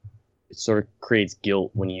it sort of creates guilt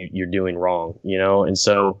when you're doing wrong, and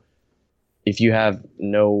so if you have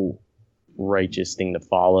no righteous thing to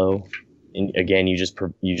follow, and again you just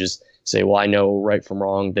say, well, I know right from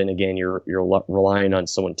wrong, then again you're relying on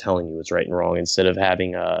someone telling you what's right and wrong, instead of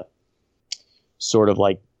having a sort of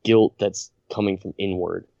like guilt that's coming from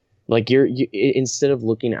inward. Like you instead of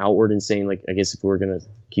looking outward and saying, like, I guess if we're gonna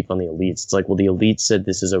keep on the elites, it's like, well, the elites said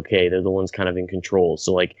this is okay, they're the ones kind of in control,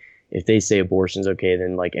 so like if they say abortion's okay,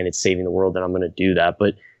 then like, and it's saving the world, then I'm gonna do that.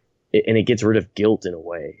 But it gets rid of guilt in a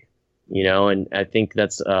way, and I think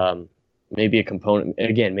that's maybe a component.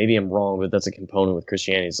 Again, maybe I'm wrong, but that's a component with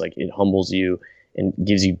Christianity. It's like it humbles you and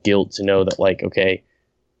gives you guilt to know that, like, okay,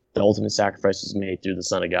 the ultimate sacrifice was made through the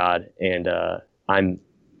Son of God, and I'm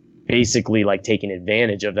basically like taking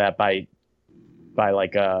advantage of that by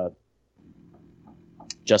like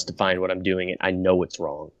justifying what I'm doing, and I know it's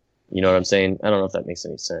wrong. You know what I'm saying? I don't know if that makes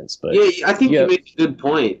any sense, but yeah, I think you make a good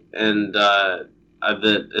point, and that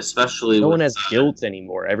especially no one has guilt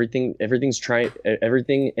anymore. Everything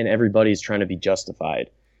and everybody's trying to be justified.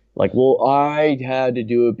 Like, well, I had to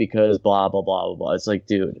do it because blah blah blah blah blah. It's like,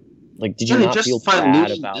 dude, like, did you not feel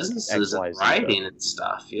bad about businesses and writing and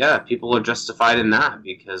stuff? Yeah, people are justified in that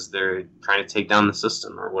because they're trying to take down the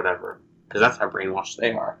system or whatever, because that's how brainwashed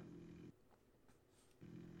they are.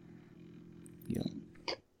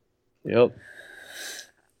 Yep.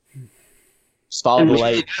 Just follow the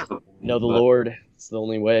light. Know the Lord. It's the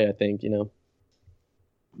only way, I think,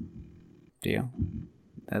 Yeah.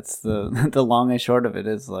 That's the long and short of it,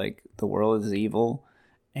 is like the world is evil,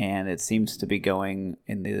 and it seems to be going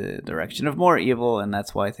in the direction of more evil, and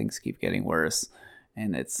that's why things keep getting worse.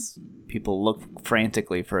 And it's people look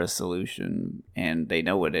frantically for a solution, and they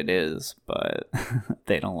know what it is, but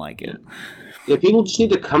they don't like it. Yeah, people just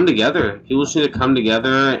need to come together. People just need to come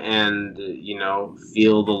together and,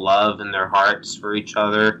 feel the love in their hearts for each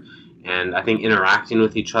other. And I think interacting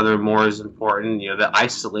with each other more is important. The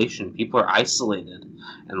isolation. People are isolated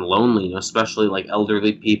and lonely, especially like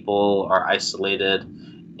elderly people are isolated.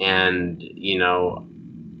 And,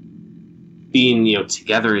 being,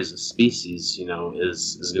 together as a species,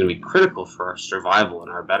 is going to be critical for our survival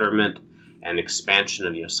and our betterment and expansion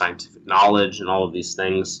of, scientific knowledge and all of these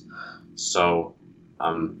things. So,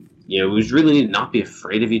 we really need to not be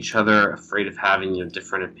afraid of each other, afraid of having,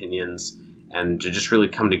 different opinions, and to just really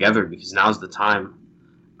come together, because now's the time.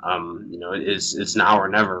 It's now or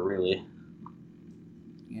never, really.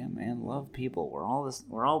 Yeah, man, love people. We're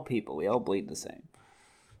all people. We all bleed the same.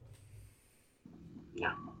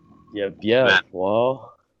 Yeah. Yeah. Man.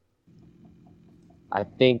 Well, I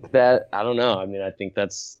think that, I don't know. I mean, I think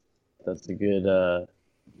that's a good that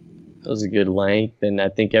was a good length, and I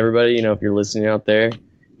think everybody, if you're listening out there, if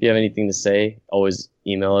you have anything to say, always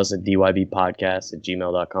email us at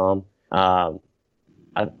dybpodcast@gmail.com. I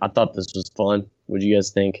thought this was fun. What do you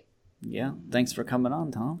guys think? Yeah, thanks for coming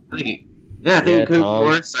on, Tom. Thank you. Yeah, thank you, of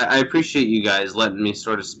course. I appreciate you guys letting me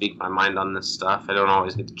sort of speak my mind on this stuff. I don't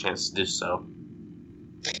always get the chance to do so.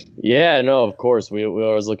 Yeah, no, of course. We're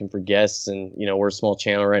always looking for guests, and we're a small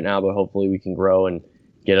channel right now, but hopefully we can grow and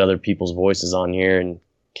get other people's voices on here and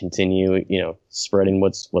continue, spreading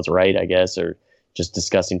what's right, I guess, or just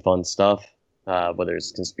discussing fun stuff, whether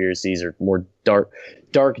it's conspiracies or more dark,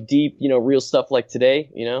 deep, real stuff like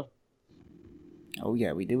today, Oh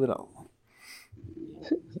yeah, we do it all.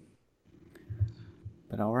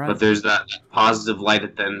 But all right. But there's that positive light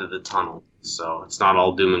at the end of the tunnel, so it's not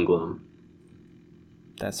all doom and gloom.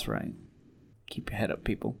 That's right. Keep your head up,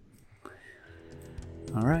 people.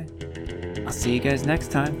 All right. I'll see you guys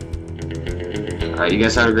next time. All right, you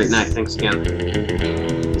guys have a great night. Thanks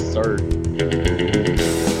again. Sir.